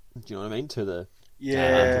 Do you know what I mean? To the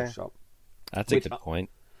shop. That's a good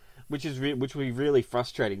point. Which would be really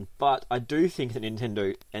frustrating. But I do think that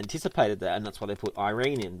Nintendo anticipated that, and that's why they put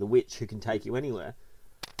Irene in, the witch who can take you anywhere.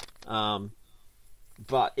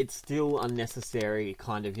 But it's still unnecessary,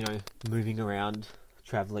 kind of moving around,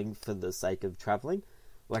 traveling for the sake of traveling.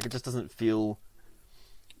 Like it just doesn't feel.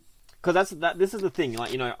 because this is the thing.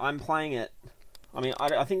 Like, you know, I'm playing it. I mean,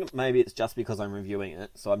 I think maybe it's just because I'm reviewing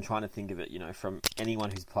it, so I'm trying to think of it, you know, from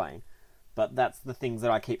anyone who's playing. But that's the things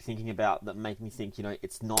that I keep thinking about that make me think, you know,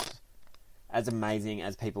 it's not as amazing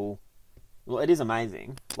as people. Well, it is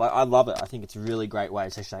amazing. Like, I love it. I think it's a really great way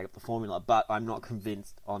to shake up the formula. But I'm not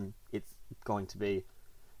convinced on it's going to be,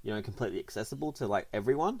 you know, completely accessible to like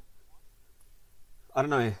everyone. I don't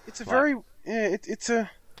know. It's a very it's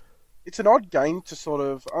an odd game to sort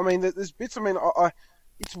of. I mean, there's bits. I mean,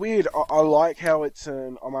 it's weird. I like how it's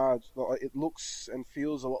an homage. It looks and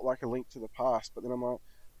feels a lot like A Link to the Past, but then I'm like,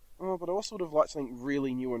 oh, but I also would have liked something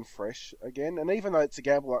really new and fresh again. And even though it's a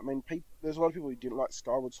gamble, I mean, there's a lot of people who didn't like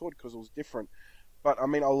Skyward Sword because it was different. But I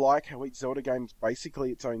mean, I like how each Zelda game's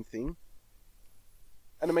basically its own thing.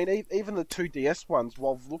 And I mean, even the 2DS ones,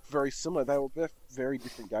 while look very similar, they were both very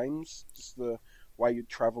different games. Just the way you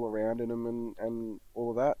travel around in them and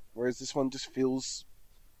all of that. Whereas this one just feels.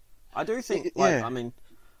 I do think, I mean,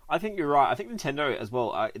 I think you're right. I think Nintendo as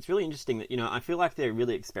well. It's really interesting that, you know, I feel like they're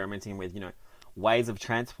really experimenting with, you know, ways of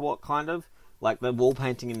transport, kind of like the wall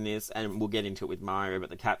painting in this, and we'll get into it with Mario. But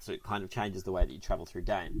the catsuit kind of changes the way that you travel through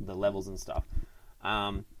game, the levels and stuff.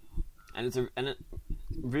 And it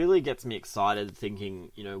really gets me excited,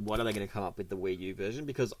 thinking, you know, what are they going to come up with the Wii U version?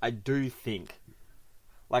 Because I do think,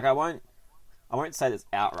 like, I won't say this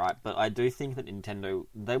outright, but I do think that Nintendo,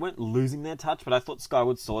 they weren't losing their touch. But I thought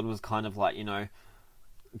Skyward Sword was kind of like, you know,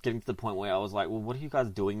 getting to the point where I was like, well, what are you guys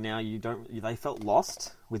doing now? They felt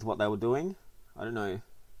lost with what they were doing. I don't know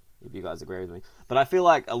if you guys agree with me, but I feel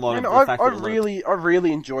like a lot of the fact that I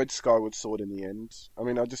really enjoyed Skyward Sword in the end. I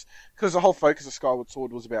mean, because the whole focus of Skyward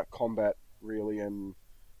Sword was about combat, really, and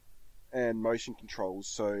motion controls.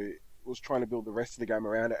 So it was trying to build the rest of the game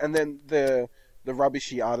around it, and then the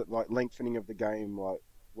rubbishy art, like lengthening of the game, like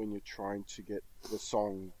when you're trying to get the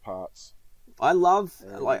song parts. I love,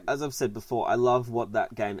 like, as I've said before, I love what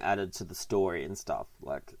that game added to the story and stuff.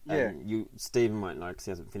 Like, and Stephen won't know because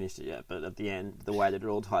he hasn't finished it yet, but at the end, the way that it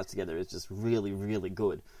all ties together is just really, really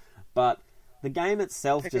good. But the game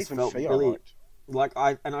itself just felt really,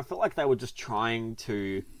 I felt like they were just trying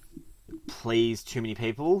to please too many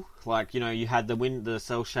people. Like, you know, you had the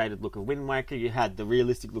cel-shaded look of Wind Waker, you had the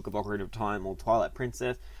realistic look of Ocarina of Time or Twilight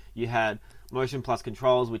Princess, you had motion plus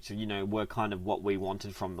controls, which, you know, were kind of what we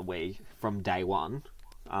wanted from the Wii from day one.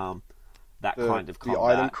 That kind of combat. The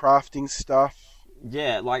item crafting stuff.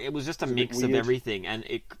 Yeah, like, it was just a mix of everything, and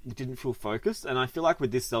it didn't feel focused. And I feel like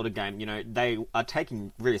with this Zelda game, you know, they are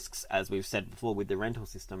taking risks, as we've said before, with the rental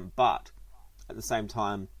system, but at the same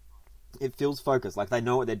time, it feels focused. Like, they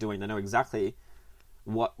know what they're doing. They know exactly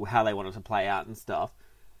how they want it to play out and stuff.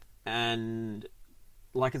 And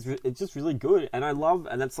like, it's just really good. And I love,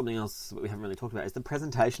 and that's something else that we haven't really talked about, is the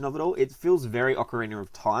presentation of it all. It feels very Ocarina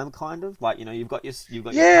of Time, kind of. Like, you know, you've got your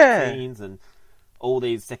cutscenes and all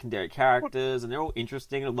these secondary characters, and they're all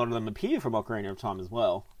interesting, and a lot of them appear from Ocarina of Time as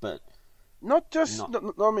well. But not just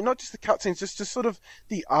the cutscenes, just sort of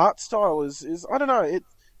the art style is I don't know,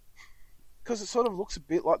 because it sort of looks a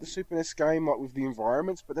bit like the Super NES game, like with the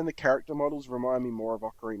environments, but then the character models remind me more of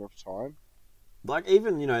Ocarina of Time. Like,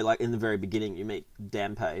 even, you know, like, in the very beginning, you meet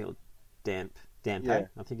Dampé, or Dampé,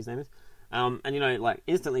 I think his name is. And, you know, like,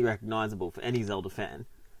 instantly recognisable for any Zelda fan.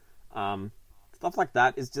 Stuff like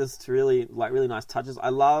that is just really nice touches. I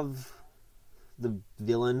love the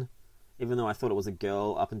villain, even though I thought it was a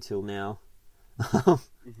girl up until now.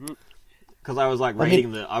 Because I was, like,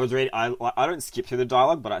 I don't skip through the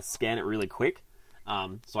dialogue, but I scan it really quick.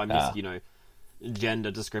 So I miss, you know,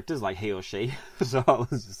 gender descriptors like he or she. So I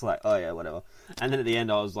was just like, oh yeah, whatever. And then at the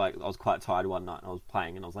end, I was quite tired one night, and I was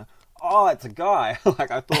playing, and I was like, oh, it's a guy. Like,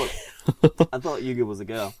 I thought Yuga was a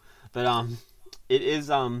girl. But it is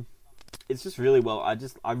it's just really well.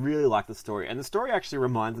 I really like the story, and the story actually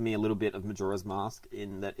reminds me a little bit of Majora's Mask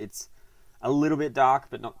in that it's a little bit dark,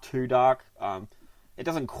 but not too dark. It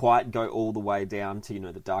doesn't quite go all the way down to, you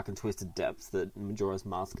know, the dark and twisted depths that Majora's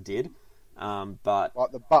Mask did. But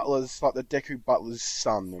like the Deku Butler's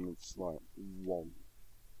son, and it's like, whoa.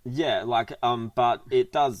 Yeah, like, but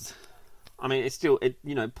it does. I mean, it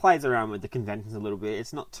you know, plays around with the conventions a little bit.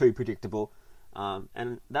 It's not too predictable,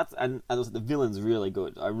 and the villain's really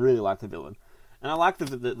good. I really like the villain, and I like the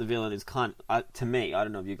villain is to me. I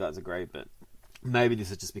don't know if you guys agree, but maybe this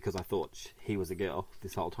is just because I thought he was a girl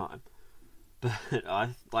this whole time. But I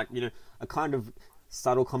like, you know, a kind of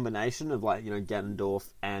subtle combination of, like, you know,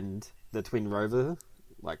 Ganondorf and the Twin Rover,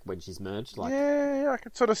 like, when she's merged. Like, yeah, I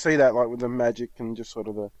could sort of see that, like, with the magic and just sort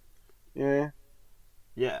of yeah.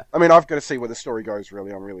 I mean, I've got to see where the story goes,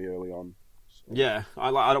 really. I'm really early on. So. Yeah,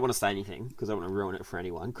 I don't want to say anything, because I don't want to ruin it for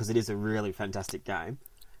anyone, because it is a really fantastic game.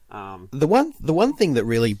 The one thing that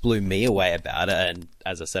really blew me away about it, and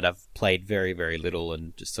as I said, I've played very, very little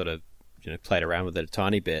and just sort of played around with it a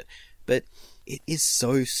tiny bit, but it is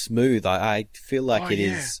so smooth. I feel like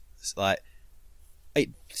is like, it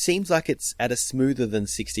seems like it's at a smoother than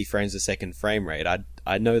 60 frames a second frame rate.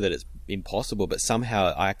 I know that it's impossible, but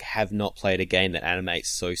somehow I have not played a game that animates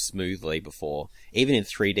so smoothly before. Even in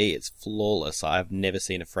 3D, it's flawless. I've never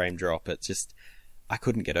seen a frame drop. It's just, I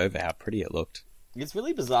couldn't get over how pretty it looked. It's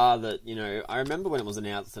really bizarre that, I remember when it was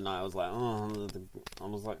announced and I was like,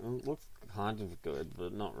 it looks kind of good,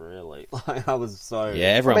 but not really. Like, I was so... Yeah,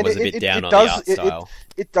 everyone was a bit down on the art style.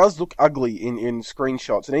 It does look ugly in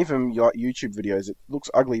screenshots, and even like YouTube videos, it looks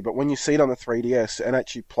ugly, but when you see it on the 3DS and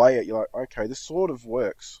actually play it, you're like, okay, this sort of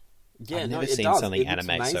works. Yeah, I've never seen something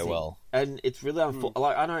animate so well. And it's really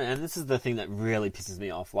like, I know, and this is the thing that really pisses me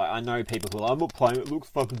off. Like, I know people who are like, I'm not playing it looks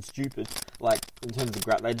fucking stupid. Like, in terms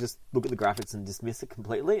of they just look at the graphics and dismiss it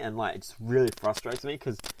completely, and like, it just really frustrates me,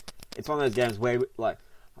 because it's one of those games where, like,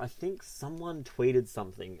 I think someone tweeted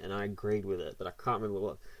something and I agreed with it, but I can't remember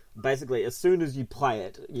what. Basically, as soon as you play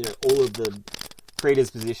it, all of the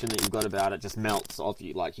predisposition that you've got about it just melts off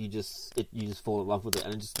you. Like, you just fall in love with it,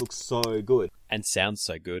 and it just looks so good. And sounds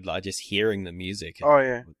so good, like just hearing the music. Oh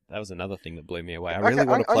yeah, that was another thing that blew me away. I really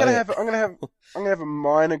want to play it. I'm gonna have a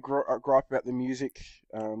minor gripe about the music,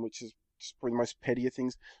 which is just probably the most petty of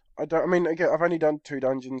things. Again, I've only done 2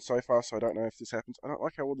 dungeons so far, so I don't know if this happens. I don't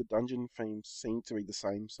like how all the dungeon themes seem to be the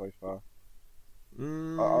same so far. I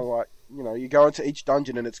like, you go into each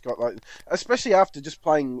dungeon and it's got like, especially after just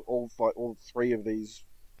playing all 3 of these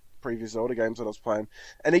previous Zelda games that I was playing,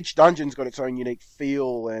 and each dungeon's got its own unique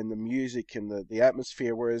feel and the music and the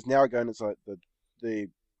atmosphere. Whereas now again, it's like the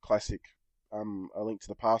classic, A Link to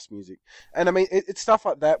the Past music, and I mean it's stuff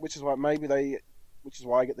like that, which is why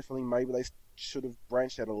I get the feeling maybe they should have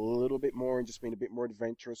branched out a little bit more and just been a bit more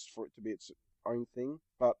adventurous for it to be its own thing.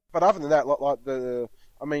 But other than that,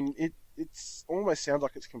 it's almost sounds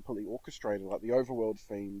like it's completely orchestrated. Like the overworld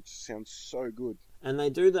theme just sounds so good. And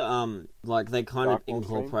they do the they kind of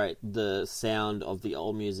incorporate the sound of the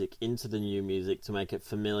old music into the new music to make it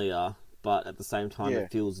familiar, but at the same time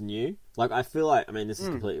it feels new. Like, I feel like, this is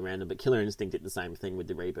completely random, but Killer Instinct did the same thing with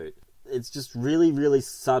the reboot. It's just really, really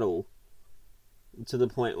subtle, to the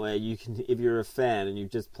point where you can, if you're a fan and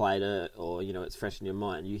you've just played it, or it's fresh in your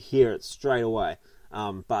mind, you hear it straight away.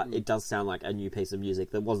 But it does sound like a new piece of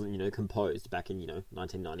music that wasn't composed back in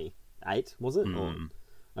 1998, was it? Or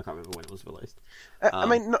I can't remember when it was released.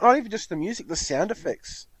 Not even just the music, the sound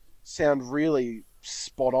effects sound really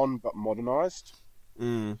spot on but modernized.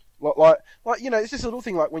 Like it's just a little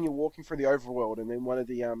thing, like when you're walking through the overworld and then one of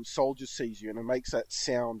the soldiers sees you and it makes that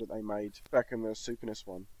sound that they made back in the Super NES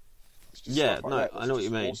one. Yeah, no, I know what you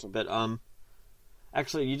mean. Awesome. But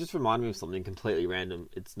actually, you just remind me of something completely random.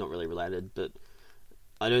 It's not really related, but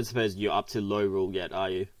I don't suppose you're up to low rule yet, are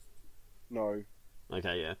you? No.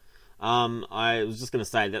 Okay, yeah. I was just going to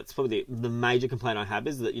say, that's probably the major complaint I have,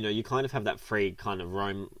 is that, you kind of have that free kind of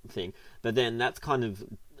roam thing, but then that's kind of,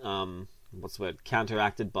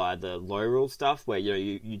 counteracted by the low rule stuff, where,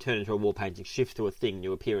 you turn into a wall painting, shift to a thing,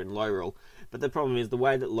 you appear in low rule. But the problem is, the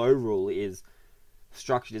way that low rule is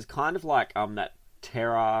structured is kind of like, that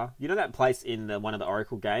Terra, that place in one of the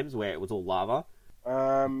Oracle games where it was all lava?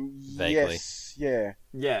 Vaguely. Yes, yeah.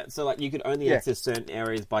 Yeah, so like you could only access certain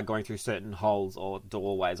areas by going through certain holes or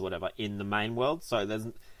doorways or whatever in the main world. So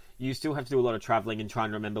you still have to do a lot of travelling and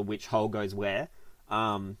trying to remember which hole goes where,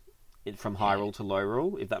 from high rule to low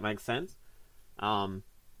rule, if that makes sense.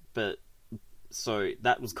 But so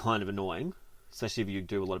that was kind of annoying, especially if you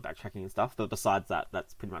do a lot of backtracking and stuff. But besides that,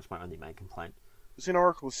 that's pretty much my only main complaint. It's in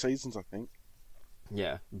Oracle Seasons, I think.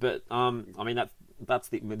 Yeah, but that's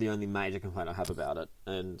the only major complaint I have about it.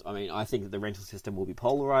 And I think that the rental system will be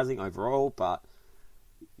polarizing overall, but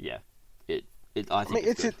yeah, I think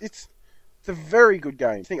it's a very good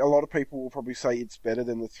game. I think a lot of people will probably say it's better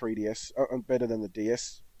than the 3DS, better than the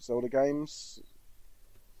DS Zelda games.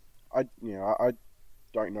 I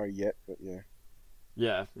don't know yet, but yeah.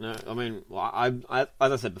 Yeah, no, I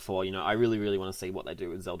as I said before, I really, really want to see what they do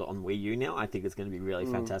with Zelda on Wii U now. I think it's going to be really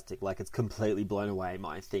fantastic. Like, it's completely blown away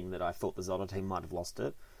my thing that I thought the Zelda team might have lost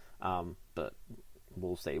it. But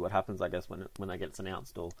we'll see what happens, I guess, when it gets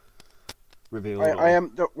announced or revealed.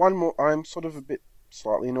 I'm sort of a bit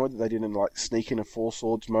slightly annoyed that they didn't sneak in a Four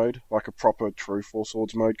Swords mode, like a proper true Four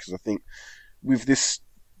Swords mode, because I think with this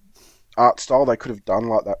art style they could have done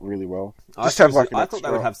that really well. I thought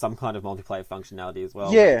they would have some kind of multiplayer functionality as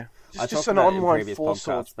well. Yeah, just an online Four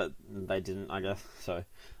Swords, but they didn't, I guess. So,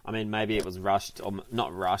 maybe it was rushed, or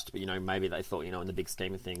not rushed, but maybe they thought, in the big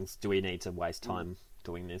scheme of things, do we need to waste time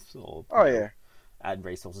doing this? Or add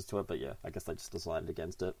resources to it. But yeah, I guess they just decided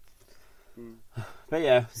against it. Mm. But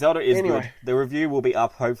yeah, Zelda is Anyway. good. The review will be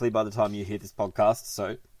up hopefully by the time you hear this podcast,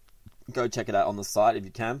 so go check it out on the site if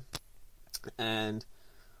you can. And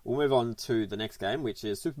we'll move on to the next game, which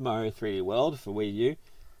is Super Mario 3D World for Wii U.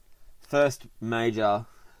 First major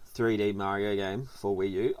 3D Mario game for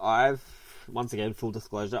Wii U. Once again, full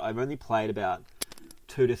disclosure, I've only played about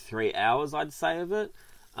 2 to 3 hours, I'd say, of it.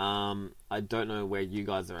 I don't know where you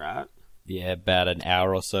guys are at. Yeah, about an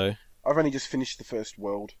hour or so. I've only just finished the first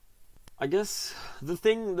world. I guess the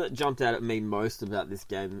thing that jumped out at me most about this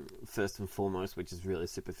game, first and foremost, which is really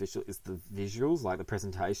superficial, is the visuals, like the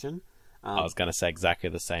presentation. I was going to say exactly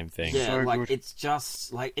the same thing. Yeah, So like, good. it's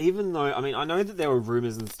just, like, even though, I mean, I know that there were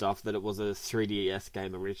rumours and stuff that it was a 3DS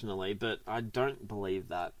game originally, but I don't believe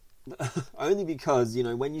that. Only because, you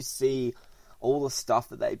know, when you see all the stuff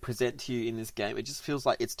that they present to you in this game, it just feels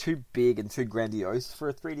like it's too big and too grandiose for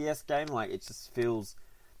a 3DS game. Like, it just feels...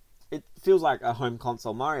 It feels like a home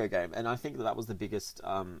console Mario game, and I think that was the biggest,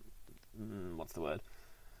 what's the word?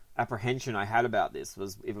 Apprehension I had about this,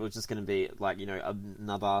 was if it was just going to be, like, you know,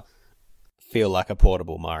 another... Feel like a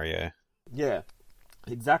portable Mario. Yeah,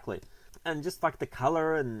 exactly. And just, like, the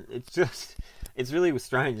colour, and it's just... It's really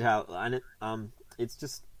strange how... And it's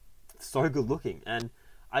just so good looking, and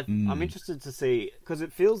I'm interested to see... Because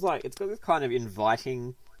it feels like it's got this kind of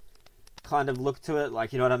inviting kind of look to it,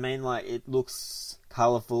 like, you know what I mean? Like, it looks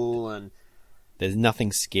colourful, and There's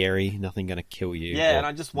nothing scary, nothing going to kill you. yeah, and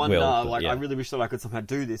I just wonder, yeah. I really wish that I could somehow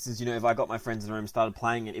do this, is, you know, if I got my friends in the room, started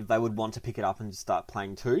playing it, if they would want to pick it up and just start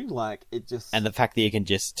playing too, like, it just... And the fact that you can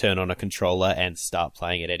just turn on a controller and start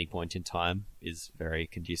playing at any point in time is very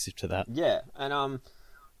conducive to that. Yeah, and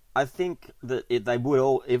I think that they would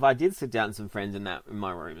all, if I did sit down with some friends in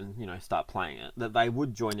my room and, you know, start playing it, that they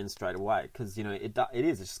would join in straight away, because, you know,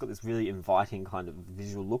 it's just got this really inviting kind of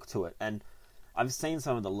visual look to it, and I've seen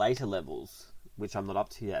some of the later levels, which I'm not up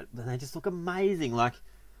to yet, but they just look amazing. Like,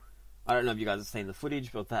 I don't know if you guys have seen the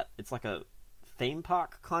footage, but it's like a theme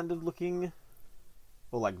park kind of looking,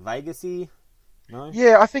 or like Vegas-y. No?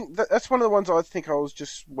 Yeah, I think that's one of the ones I think I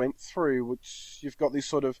just went through, which you've got this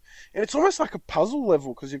sort of... And it's almost like a puzzle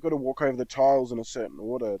level, because you've got to walk over the tiles in a certain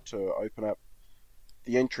order to open up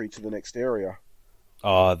the entry to the next area.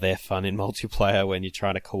 Oh, they're fun in multiplayer when you're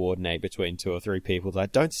trying to coordinate between 2 or 3 people. It's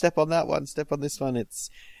like, don't step on that one, step on this one. It's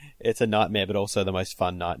a nightmare, but also the most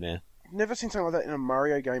fun nightmare. I've never seen something like that in a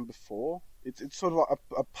Mario game before. It's sort of like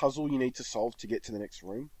a puzzle you need to solve to get to the next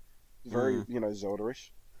room. Very, you know,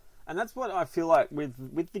 Zelda-ish. And that's what I feel like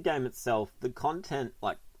with the game itself, the content,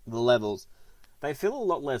 like the levels, they feel a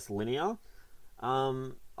lot less linear.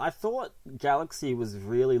 I thought Galaxy was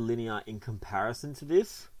really linear in comparison to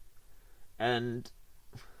this, and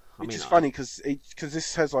Which is funny because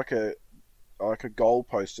this has like a goal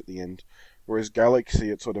post at the end, whereas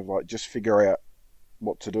Galaxy it's sort of like just figure out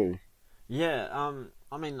what to do. Yeah,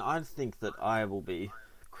 I mean, I think that I will be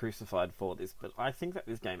crucified for this, but I think that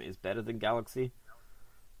this game is better than Galaxy.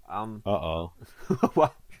 Uh-oh.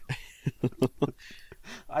 What?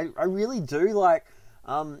 I really do, like,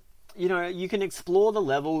 you know, you can explore the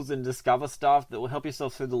levels and discover stuff that will help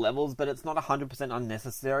yourself through the levels, but it's not 100%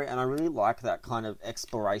 unnecessary, and I really like that kind of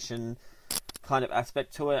exploration kind of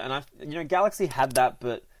aspect to it, and you know, Galaxy had that,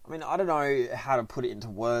 but, I mean, I don't know how to put it into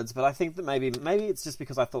words, but I think that maybe it's just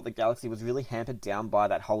because I thought that Galaxy was really hampered down by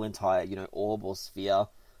that whole entire, you know, orb or sphere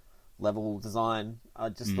level design. I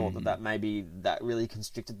just thought that maybe that really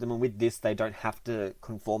constricted them, and with this they don't have to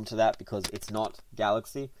conform to that because it's not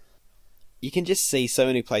Galaxy. You can just see so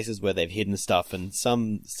many places where they've hidden stuff, and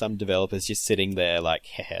some developers just sitting there like,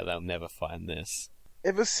 heh, they'll never find this.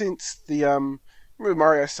 Ever since the remember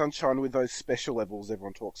Mario Sunshine with those special levels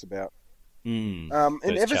everyone talks about. And Those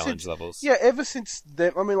ever challenge since levels. Yeah, ever since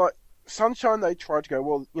then, I mean, like Sunshine, they tried to go,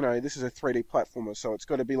 well, you know, this is a 3D platformer, so it's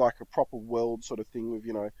got to be like a proper world sort of thing with,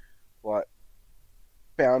 you know, like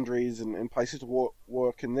boundaries and places to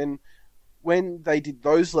work. And then when they did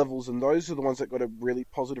those levels, and those are the ones that got a really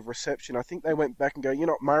positive reception, I think they went back and go, you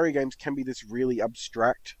know, Mario games can be this really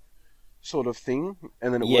abstract sort of thing,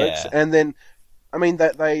 and then it works. And then, I mean,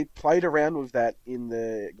 that they played around with that in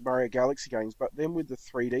the Mario Galaxy games, but then with the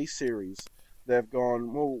 3D series, they've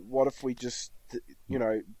gone, well, what if we just, you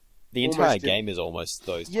know... The entire game is almost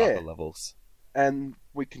those type of levels. And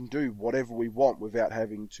we can do whatever we want without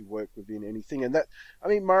having to work within anything. And that, I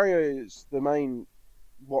mean, Mario's the main...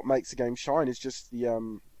 What makes the game shine is just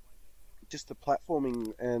the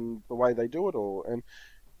platforming and the way they do it all. And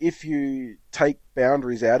if you take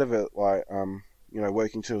boundaries out of it, like you know,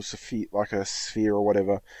 working to a sphere or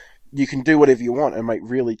whatever, you can do whatever you want and make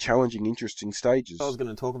really challenging, interesting stages. What I was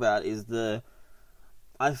going to talk about is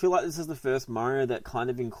I feel like this is the first Mario that kind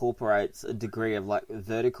of incorporates a degree of like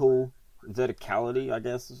verticality, I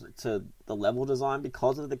guess, to the level design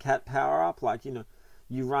because of the cat power up. Like, you know,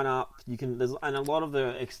 you run up, and a lot of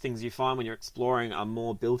the things you find when you're exploring are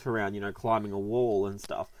more built around, you know, climbing a wall and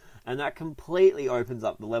stuff. And that completely opens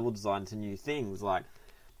up the level design to new things. Like,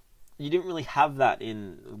 you didn't really have that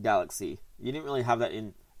in Galaxy. You didn't really have that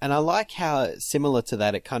in... And I like how, similar to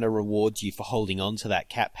that, it kind of rewards you for holding on to that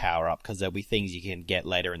cat power-up, because there'll be things you can get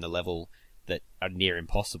later in the level that are near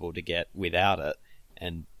impossible to get without it.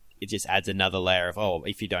 And it just adds another layer of, oh,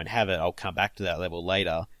 if you don't have it, I'll come back to that level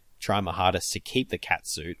later, try my hardest to keep the cat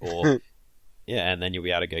suit, or... yeah, and then you'll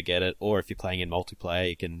be able to go get it. Or if you're playing in multiplayer,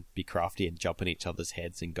 you can be crafty and jump on each other's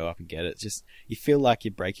heads and go up and get it. Just, you feel like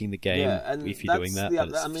you're breaking the game if you're doing that, but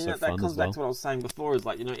it's so fun comes as well. back to what I was saying before, is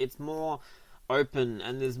like, you know, it's more open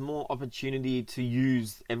and there's more opportunity to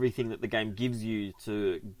use everything that the game gives you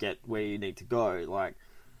to get where you need to go. Like,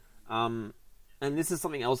 and this is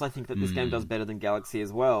something else I think that this game does better than Galaxy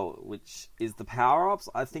as well, which is the power-ups.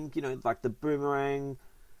 I think, you know, like the boomerang,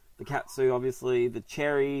 the Katsu, obviously, the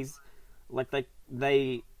cherries... Like,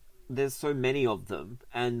 there's so many of them,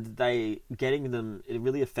 and getting them, it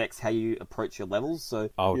really affects how you approach your levels, so...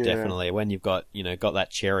 Oh, yeah. Definitely. When you've got that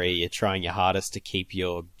cherry, you're trying your hardest to keep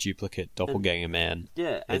your duplicate doppelganger man.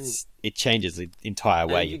 Yeah, and... It changes the entire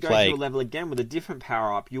way you play. And you go to a level again with a different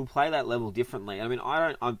power-up, you'll play that level differently. I mean,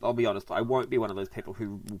 I'll be honest, I won't be one of those people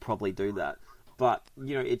who will probably do that. But,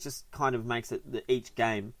 you know, it just kind of makes it that each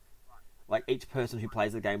game, like, each person who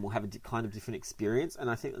plays the game will have a kind of different experience, and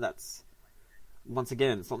I think that's... Once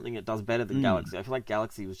again, something it does better than Galaxy. I feel like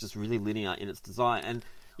Galaxy was just really linear in its design. And,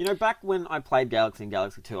 you know, back when I played Galaxy and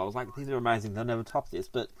Galaxy 2, I was like, these are amazing, they'll never top this.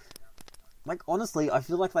 But, like, honestly, I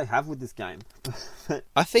feel like they have with this game.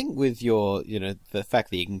 I think with your, you know, the fact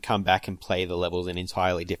that you can come back and play the levels in an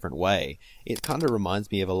entirely different way, it kind of reminds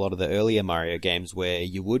me of a lot of the earlier Mario games where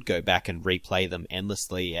you would go back and replay them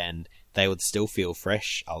endlessly and they would still feel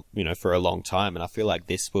fresh, you know, for a long time. And I feel like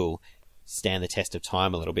this will stand the test of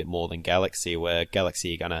time a little bit more than Galaxy, where Galaxy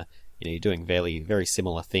you're gonna, you know, you're doing very, very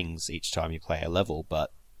similar things each time you play a level,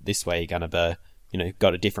 but this way you're gonna be, you know,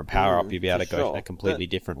 got a different power up, you'll be able to go a completely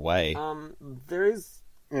different way. There is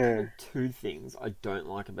two things I don't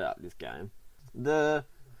like about this game. The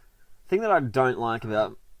thing that I don't like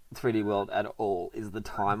about 3D World at all is the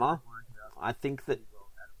timer. I think that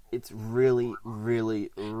it's really, really,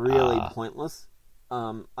 really pointless.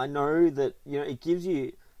 I know that, you know, it gives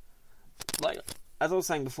you... Like, as I was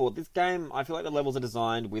saying before, this game, I feel like the levels are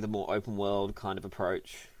designed with a more open world kind of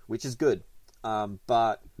approach, which is good.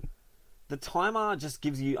 But the timer just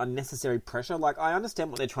gives you unnecessary pressure. Like, I understand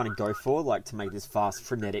what they're trying to go for, like, to make this fast,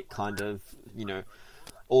 frenetic kind of, you know,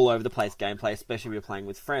 all over the place gameplay, especially if you're playing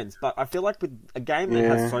with friends. But I feel like with a game that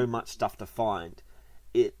has so much stuff to find,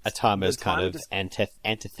 a timer is kind of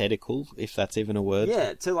antithetical, if that's even a word.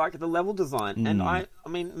 Yeah, to, like, the level design. And I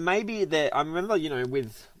mean, maybe I remember, you know,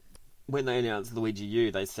 when they announced Luigi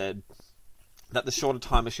U, they said that the shorter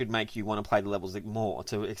timer should make you want to play the levels more,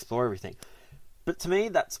 to explore everything. But to me,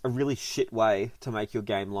 that's a really shit way to make your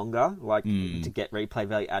game longer, like, to get replay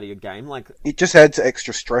value out of your game. Like, it just adds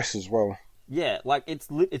extra stress as well. Yeah, like,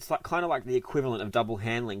 it's like kind of like the equivalent of double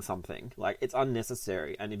handling something. Like, it's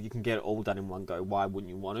unnecessary, and if you can get it all done in one go, why wouldn't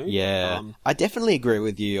you want to? Yeah, I definitely agree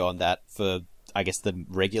with you on that for, I guess, the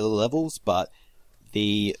regular levels, but...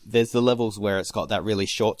 There's the levels where it's got that really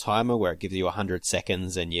short timer where it gives you 100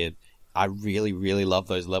 seconds, and I really, really love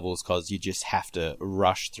those levels because you just have to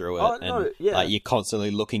rush through it, like, you're constantly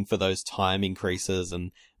looking for those time increases,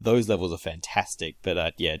 and those levels are fantastic.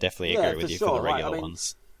 But yeah, definitely agree with you for the regular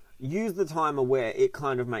ones. Use the timer where it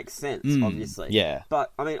kind of makes sense, obviously. Yeah.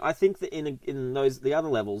 But I mean, I think that in the other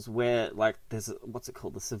levels where, like, there's what's it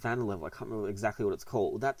called, the Savannah level. I can't remember exactly what it's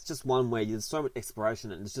called. That's just one where there's so much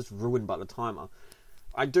exploration and it's just ruined by the timer.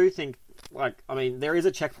 I do think, like, I mean, there is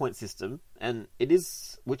a checkpoint system, and it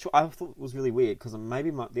is, which I thought was really weird, because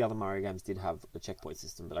maybe the other Mario games did have a checkpoint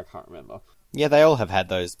system, but I can't remember. Yeah, they all have had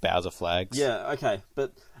those Bowser flags. Yeah, okay,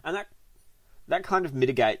 and that kind of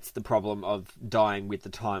mitigates the problem of dying with the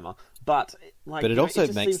timer, but, like... But it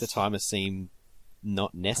also makes the timer seem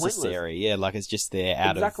not necessary, pointless. Yeah, like it's just there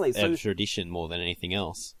out of tradition more than anything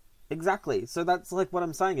else. Exactly. So that's like what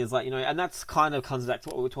I'm saying is, like, you know, and that's kind of comes back to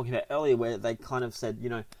what we were talking about earlier, where they kind of said, you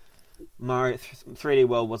know, Mario 3D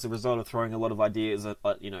World was a result of throwing a lot of ideas at,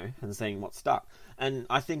 you know, and seeing what stuck. And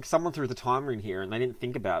I think someone threw the timer in here and they didn't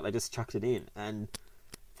think about it, they just chucked it in. And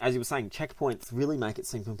as you were saying, checkpoints really make it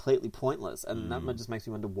seem completely pointless, and that just makes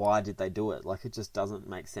me wonder, why did they do it? Like, it just doesn't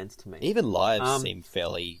make sense to me. Even lives seem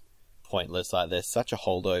fairly pointless. Like, there's such a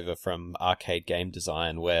holdover from arcade game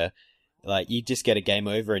design where Like, you just get a game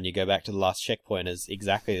over and you go back to the last checkpoint as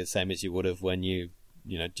exactly the same as you would have when you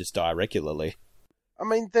just die regularly. I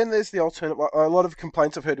mean, then there's the alternate. Like, a lot of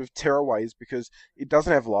complaints I've heard of Terrorways because it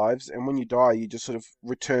doesn't have lives, and when you die, you just sort of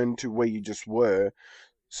return to where you just were.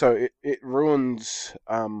 So it ruins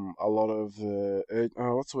a lot of the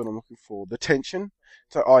what's the word I'm looking for? The tension.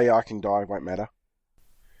 So yeah, I can die, it won't matter.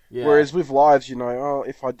 Yeah. Whereas with lives,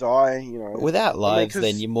 if I die, Without lives, 'cause-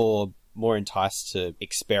 then you're more enticed to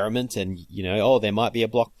experiment and, there might be a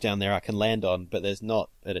block down there I can land on, but there's not,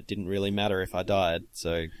 and it didn't really matter if I died,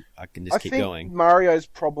 so I can just keep think going. Mario's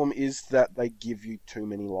problem is that they give you too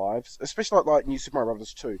many lives, especially like New Super Mario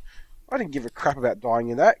Brothers 2. I didn't give a crap about dying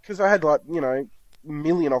in that because I had a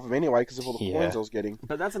million of them anyway because of all the coins I was getting.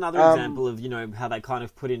 But that's another example of, how they kind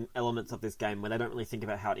of put in elements of this game where they don't really think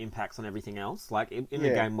about how it impacts on everything else. Like, in a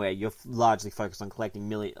game where you're largely focused on collecting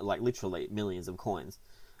literally millions of coins,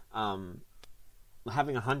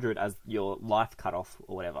 having 100 as your life cutoff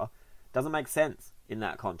or whatever doesn't make sense in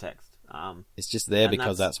that context. It's just there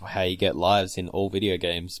because that's how you get lives in all video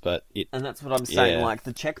games, but and that's what I'm saying, like,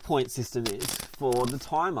 the checkpoint system is for the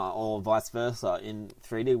timer or vice versa in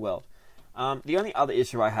 3D World. The only other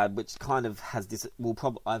issue I had, which kind of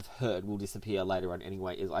I've heard will disappear later on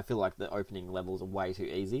anyway, is I feel like the opening levels are way too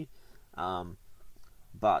easy.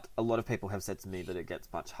 But a lot of people have said to me that it gets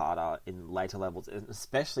much harder in later levels,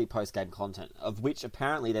 especially post-game content, of which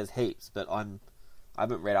apparently there's heaps, but I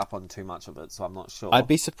haven't read up on too much of it, so I'm not sure. I'd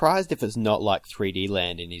be surprised if it's not like 3D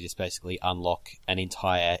Land and you just basically unlock an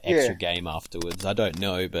entire extra game afterwards. I don't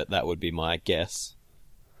know, but that would be my guess.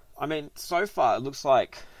 I mean, so far it looks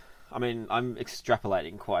like... I'm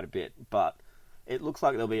extrapolating quite a bit, but it looks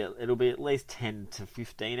like it'll be at least 10 to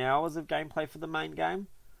 15 hours of gameplay for the main game.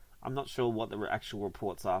 I'm not sure what the actual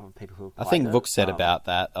reports are from people who have played I think it. Vuk said about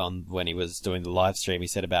that when he was doing the live stream. He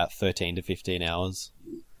said about 13 to 15 hours.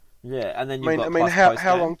 Yeah, and then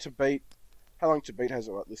how long to beat? How long to beat has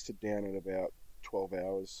it listed down at about 12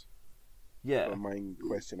 hours? Yeah, for the main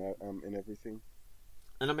quest and everything.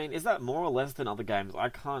 And is that more or less than other games? I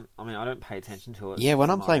don't pay attention to it. Yeah,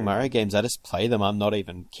 when I'm playing Mario games, I just play them. I'm not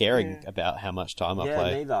even caring about how much time I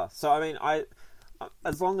play. Yeah, neither. So,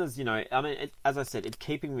 as long as, as I said, it's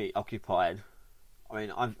keeping me occupied.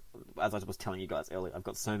 As I was telling you guys earlier, I've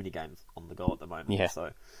got so many games on the go at the moment,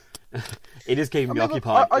 so it is keeping me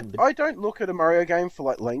occupied. I don't look at a Mario game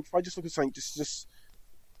for, length. I just look at something just...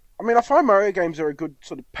 I find Mario games are a good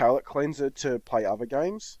sort of palate cleanser to play other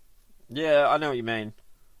games. Yeah, I know what you mean.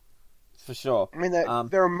 For sure.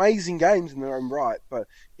 They're amazing games in their own right, but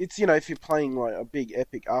it's, if you're playing a big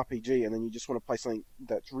epic RPG and then you just want to play something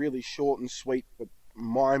that's really short and sweet but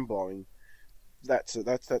mind-blowing, that's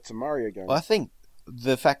a Mario game. Well, I think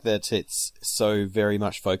the fact that it's so very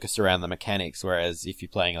much focused around the mechanics, whereas if you're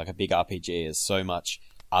playing a big RPG, there's so much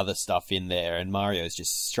other stuff in there, and Mario's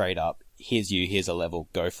just straight up, here's a level,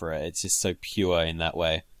 go for it. It's just so pure in that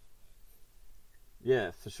way.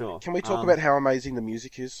 Yeah, for sure. Can we talk about how amazing the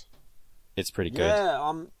music is? It's pretty good.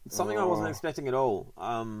 Yeah, something I wasn't expecting at all.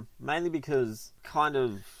 Mainly because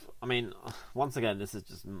once again, this is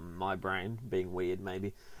just my brain being weird,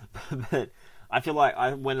 maybe. But I feel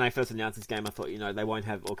like when they first announced this game, I thought, they won't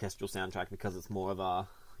have orchestral soundtrack because it's more of a,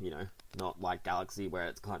 not like Galaxy where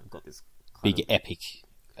it's kind of got this big epic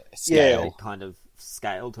scale. Kind of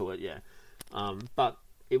scale to it, yeah. But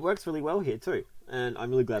it works really well here too. And I'm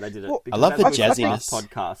really glad they did it. I love the jazziness.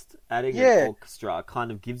 Podcast, adding an orchestra kind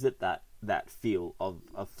of gives it that feel of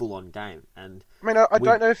a full-on game. And I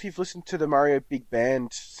don't know if you've listened to the Mario Big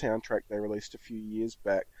Band soundtrack they released a few years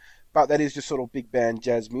back, but that is just sort of big band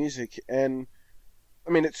jazz music, and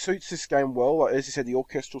it suits this game well. As you said, the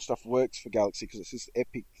orchestral stuff works for Galaxy because it's this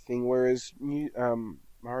epic thing, whereas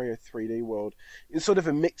Mario 3D World is sort of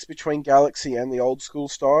a mix between Galaxy and the old school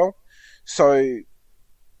style. So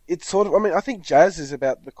it's sort of, I think jazz is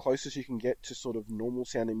about the closest you can get to sort of normal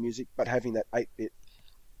sounding music, but having that 8-bit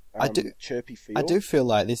chirpy feel. I do feel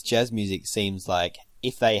like this jazz music seems like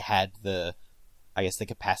if they had the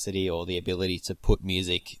capacity or the ability to put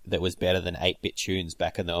music that was better than 8-bit tunes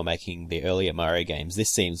back when they were making the earlier Mario games, this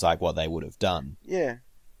seems like what they would have done. Yeah.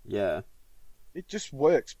 Yeah. It just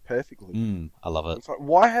works perfectly. I love it. It's like,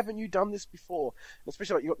 why haven't you done this before?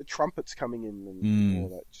 Especially you got the trumpets coming in and all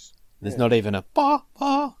that. There's not even a ba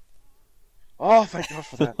ba. Oh, thank God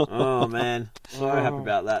for that. Oh man, so happy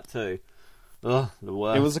about that too. Oh, the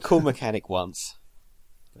worst. It was a cool mechanic once.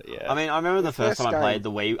 But yeah. I remember the first time I played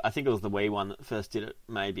the Wii. I think it was the Wii one that first did it,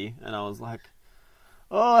 maybe, and I was like,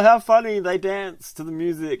 "Oh, how funny! They dance to the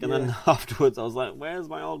music." And then afterwards, I was like, "Where's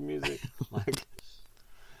my old music?"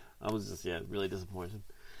 I was just really disappointed.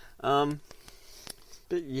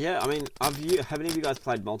 But yeah, I mean, have any of you guys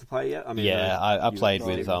played multiplayer yet? I mean, Yeah, I you played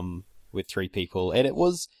guys- with 3 people, and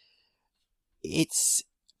it's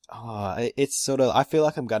sort of, I feel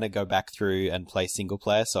like I'm gonna go back through and play single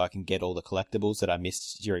player so I can get all the collectibles that I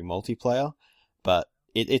missed during multiplayer. But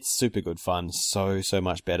it's super good fun, so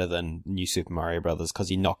much better than New Super Mario Brothers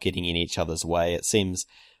because you're not getting in each other's way. It seems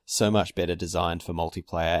so much better designed for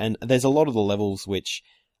multiplayer, and there's a lot of the levels which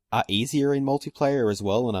are easier in multiplayer as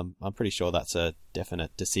well, and I'm pretty sure that's a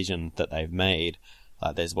definite decision that they've made.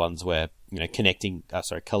 There's ones where, collecting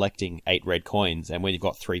 8 red coins, and when you've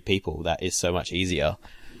got 3 people, that is so much easier.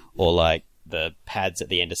 Or like the pads at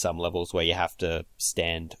the end of some levels where you have to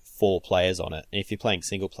stand 4 players on it. And if you're playing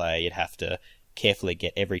single player, you'd have to carefully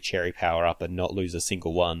get every cherry power up and not lose a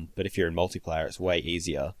single one. But if you're in multiplayer, it's way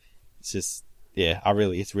easier. It's just, yeah,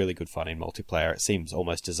 it's really good fun in multiplayer. It seems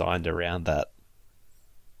almost designed around that.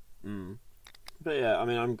 But yeah, I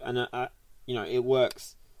mean, it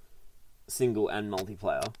works single and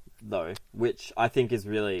multiplayer though, which I think is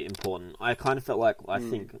really important. I kind of felt like I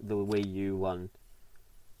think the Wii U one.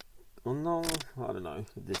 Well, no, I don't know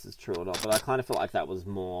if this is true or not, but I kind of felt like that was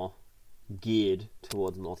more geared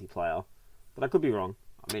towards multiplayer. But I could be wrong.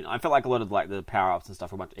 I mean, I felt like a lot of like the power ups and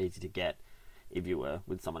stuff were much easier to get if you were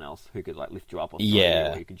with someone else who could like lift you up or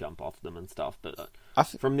or you could jump off them and stuff. But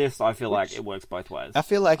from this, I feel like it works both ways. I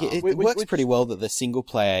feel like it works pretty well that the single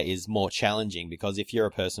player is more challenging, because if you're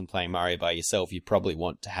a person playing Mario by yourself, you probably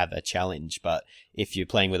want to have a challenge. But if you're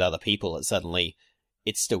playing with other people,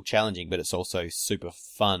 it's still challenging, but it's also super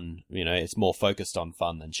fun. You know, it's more focused on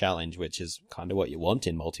fun than challenge, which is kind of what you want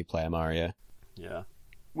in multiplayer Mario. Yeah.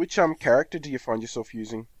 Which character do you find yourself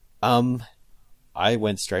using? I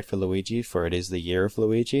went straight for Luigi, for it is the year of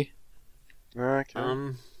Luigi.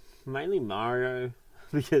 Okay. Mainly Mario,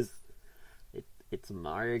 because it's a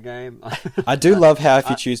Mario game. I do love how if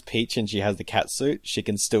you choose Peach and she has the cat suit, she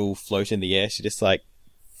can still float in the air. She just like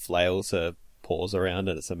flails her paws around,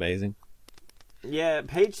 and it's amazing. Yeah,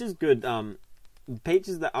 Peach is good. Peach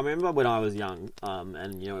is that. I remember when I was young,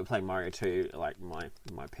 and we were playing Mario 2. Like my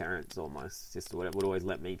parents or my sister, whatever, would always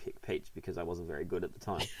let me pick Peach because I wasn't very good at the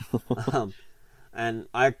time. And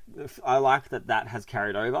I like that has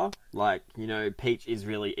carried over. Like, Peach is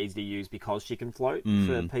really easy to use because she can float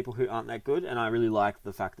for people who aren't that good, and I really like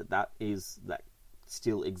the fact that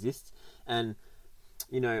still exists. And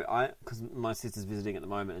because my sister's visiting at the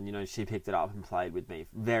moment, and she picked it up and played with me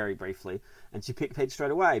very briefly, and she picked Peach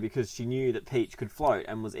straight away because she knew that Peach could float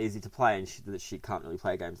and was easy to play, and that she can't really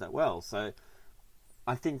play games that well. So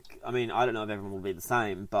I think, I don't know if everyone will be the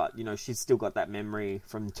same, but she's still got that memory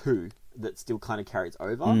from 2 that still kind of carries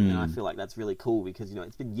over, and I feel like that's really cool because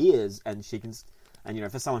it's been years, and she can,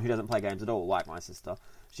 and for someone who doesn't play games at all, like my sister,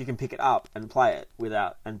 she can pick it up and play it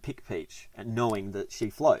and pick Peach, and knowing that she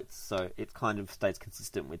floats, so it kind of stays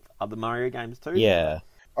consistent with other Mario games too. Yeah,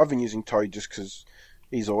 I've been using Toad just because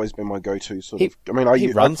he's always been my go-to sort of. I played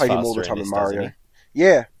him all the time in Mario.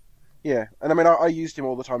 Yeah, and I used him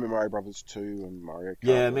all the time in Mario Brothers 2 and Mario Kart.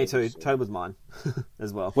 Yeah, me too. So. Toad was mine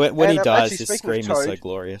as well. When he dies, his scream is so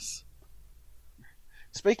glorious.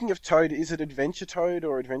 Speaking of Toad, is it Adventure Toad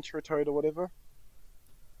or Adventurer Toad or whatever?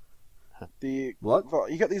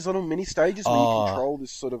 What? You got these little mini stages where you control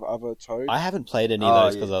this sort of other Toad. I haven't played any of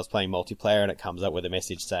those because I was playing multiplayer, and it comes up with a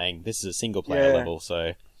message saying this is a single player level,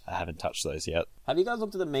 so I haven't touched those yet. Have you guys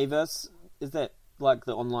looked at the Miiverse? Is that like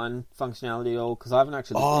the online functionality at all? Because I haven't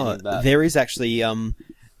actually looked at any of that. There is actually,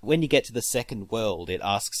 when you get to the second world, it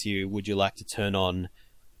asks you, would you like to turn on,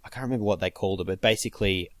 I can't remember what they called it, but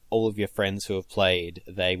basically all of your friends who have played,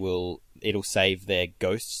 it'll save their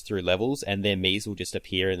ghosts through levels, and their Miis will just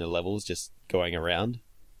appear in the levels just going around.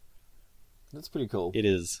 That's pretty cool. It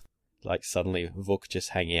is. Like suddenly Vuk just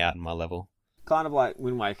hanging out in my level. Kind of like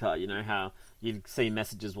Wind Waker, how you'd see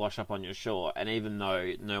messages wash up on your shore, and even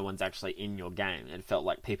though no one's actually in your game, it felt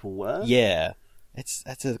like people were. Yeah.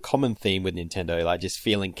 That's a common theme with Nintendo, like just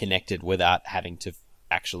feeling connected without having to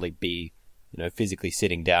actually be, physically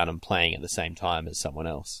sitting down and playing at the same time as someone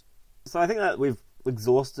else. So I think that we've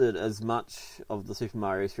exhausted as much of the Super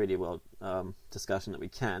Mario 3D World discussion that we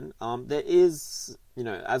can. There is,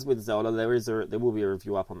 as with Zelda, there will be a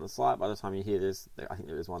review up on the site by the time you hear this. I think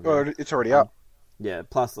there is one. Oh, it's already up. Yeah,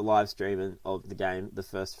 plus the live stream of the game, the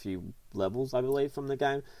first few levels, I believe, from the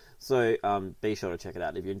game. So be sure to check it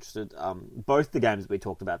out if you're interested. Both the games we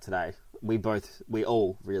talked about today, we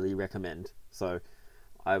all really recommend. So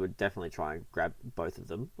I would definitely try and grab both of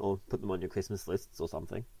them or put them on your Christmas lists or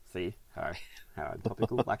something. See how I'm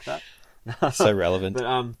topical like that. So relevant.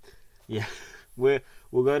 But yeah, we'll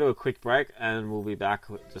go to a quick break and we'll be back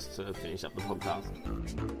just to finish up the podcast.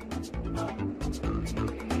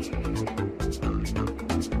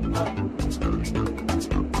 And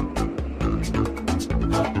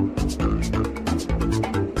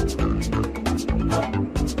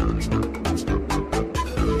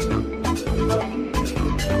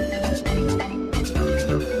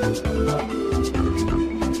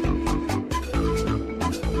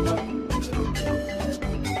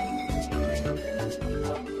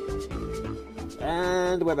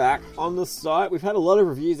we're back on the site. We've had a lot of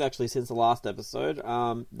reviews actually since the last episode.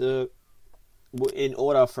 In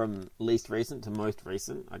order from least recent to most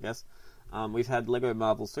recent, I guess. We've had Lego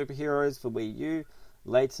Marvel Superheroes for Wii U,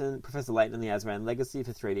 Professor Layton and the Azran Legacy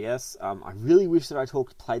for 3DS. I really wish that I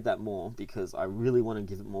played that more because I really want to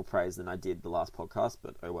give it more praise than I did the last podcast,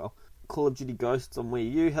 but oh well. Call of Duty Ghosts on Wii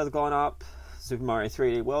U has gone up. Super Mario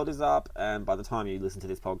 3D World is up, and by the time you listen to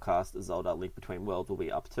this podcast, Zelda Link Between Worlds will be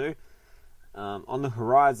up too. On the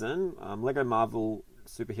horizon, Lego Marvel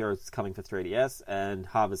Superheroes is coming for 3DS, and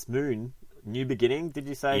Harvest Moon, New Beginning, did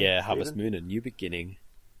you say? Yeah, Stephen? Harvest Moon, a New Beginning.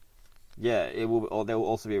 Yeah, it will. Or there will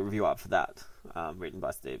also be a review up for that, written by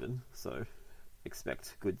Stephen. So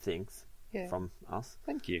expect good things from us.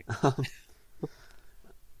 Thank you.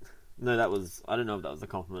 No, that was. I don't know if that was a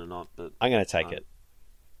compliment or not, but I'm going to take it.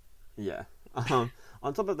 Yeah.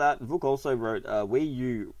 On top of that, Vuk also wrote a Wii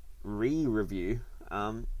U re-review,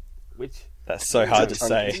 which that's so hard to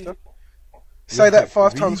say. Say that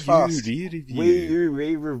 5 times fast. Wii U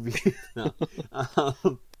re-review. No.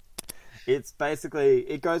 It's basically,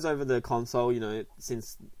 it goes over the console,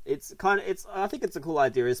 since I think it's a cool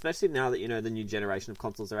idea, especially now that, the new generation of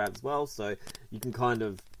consoles are out as well, so you can kind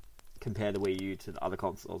of compare the Wii U to the other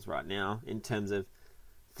consoles right now in terms of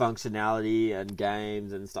functionality and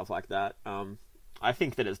games and stuff like that. I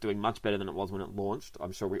think that it's doing much better than it was when it launched.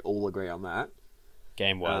 I'm sure we all agree on that.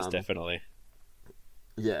 Game-wise, definitely.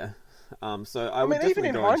 Yeah. So I would definitely even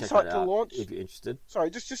in go and check hindsight, that the out launch. if you're interested. Sorry,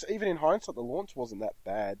 just even in hindsight, the launch wasn't that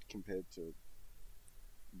bad compared to.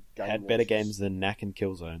 Had better games than Knack and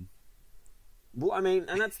Killzone. Well, and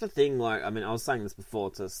that's the thing. I was saying this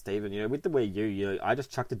before to Stephen. With the Wii U, I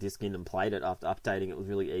just chucked a disc in and played it after updating. It was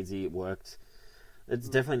really easy. It worked. It's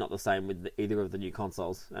definitely not the same with either of the new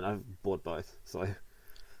consoles, and I've bought both. So,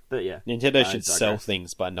 but yeah, Nintendo should sell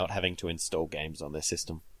things by not having to install games on their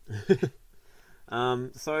system.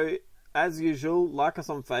 So, as usual, like us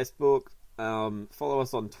on Facebook, follow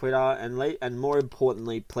us on Twitter, and more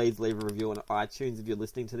importantly, please leave a review on iTunes if you're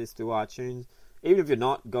listening to this through iTunes. Even if you're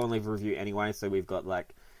not, go and leave a review anyway, so we've got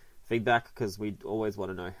feedback, because we always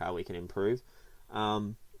want to know how we can improve.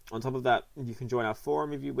 On top of that, you can join our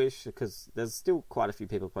forum if you wish, because there's still quite a few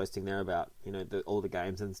people posting there about all the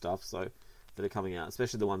games and stuff that are coming out,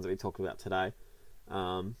 especially the ones that we talked about today.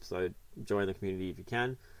 So join the community if you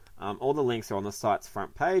can. All the links are on the site's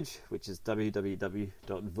front page, which is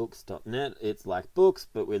www.vooks.net. It's like books,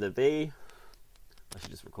 but with a V. I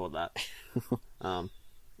should just record that.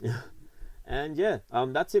 And yeah,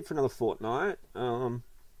 that's it for another fortnight.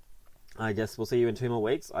 I guess we'll see you in 2 more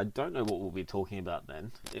weeks. I don't know what we'll be talking about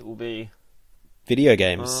then. It will be video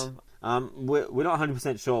games. We're not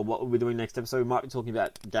 100% sure what we'll be doing next episode. We might be talking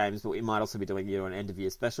about games, but we might also be doing an end of year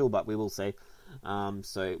special, but we will see.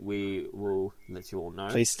 So we will let you all know.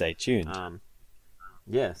 Please stay tuned.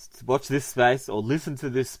 Yes, watch this space or listen to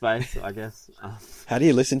this space, I guess. How do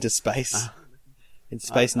you listen to space? In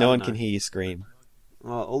space, no one can hear you scream.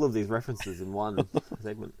 Well, all of these references in one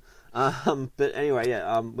segment. But anyway,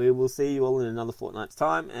 yeah, we will see you all in another fortnight's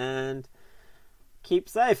time, and keep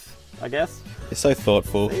safe, I guess. You're so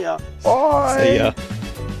thoughtful. See ya. Bye. See ya.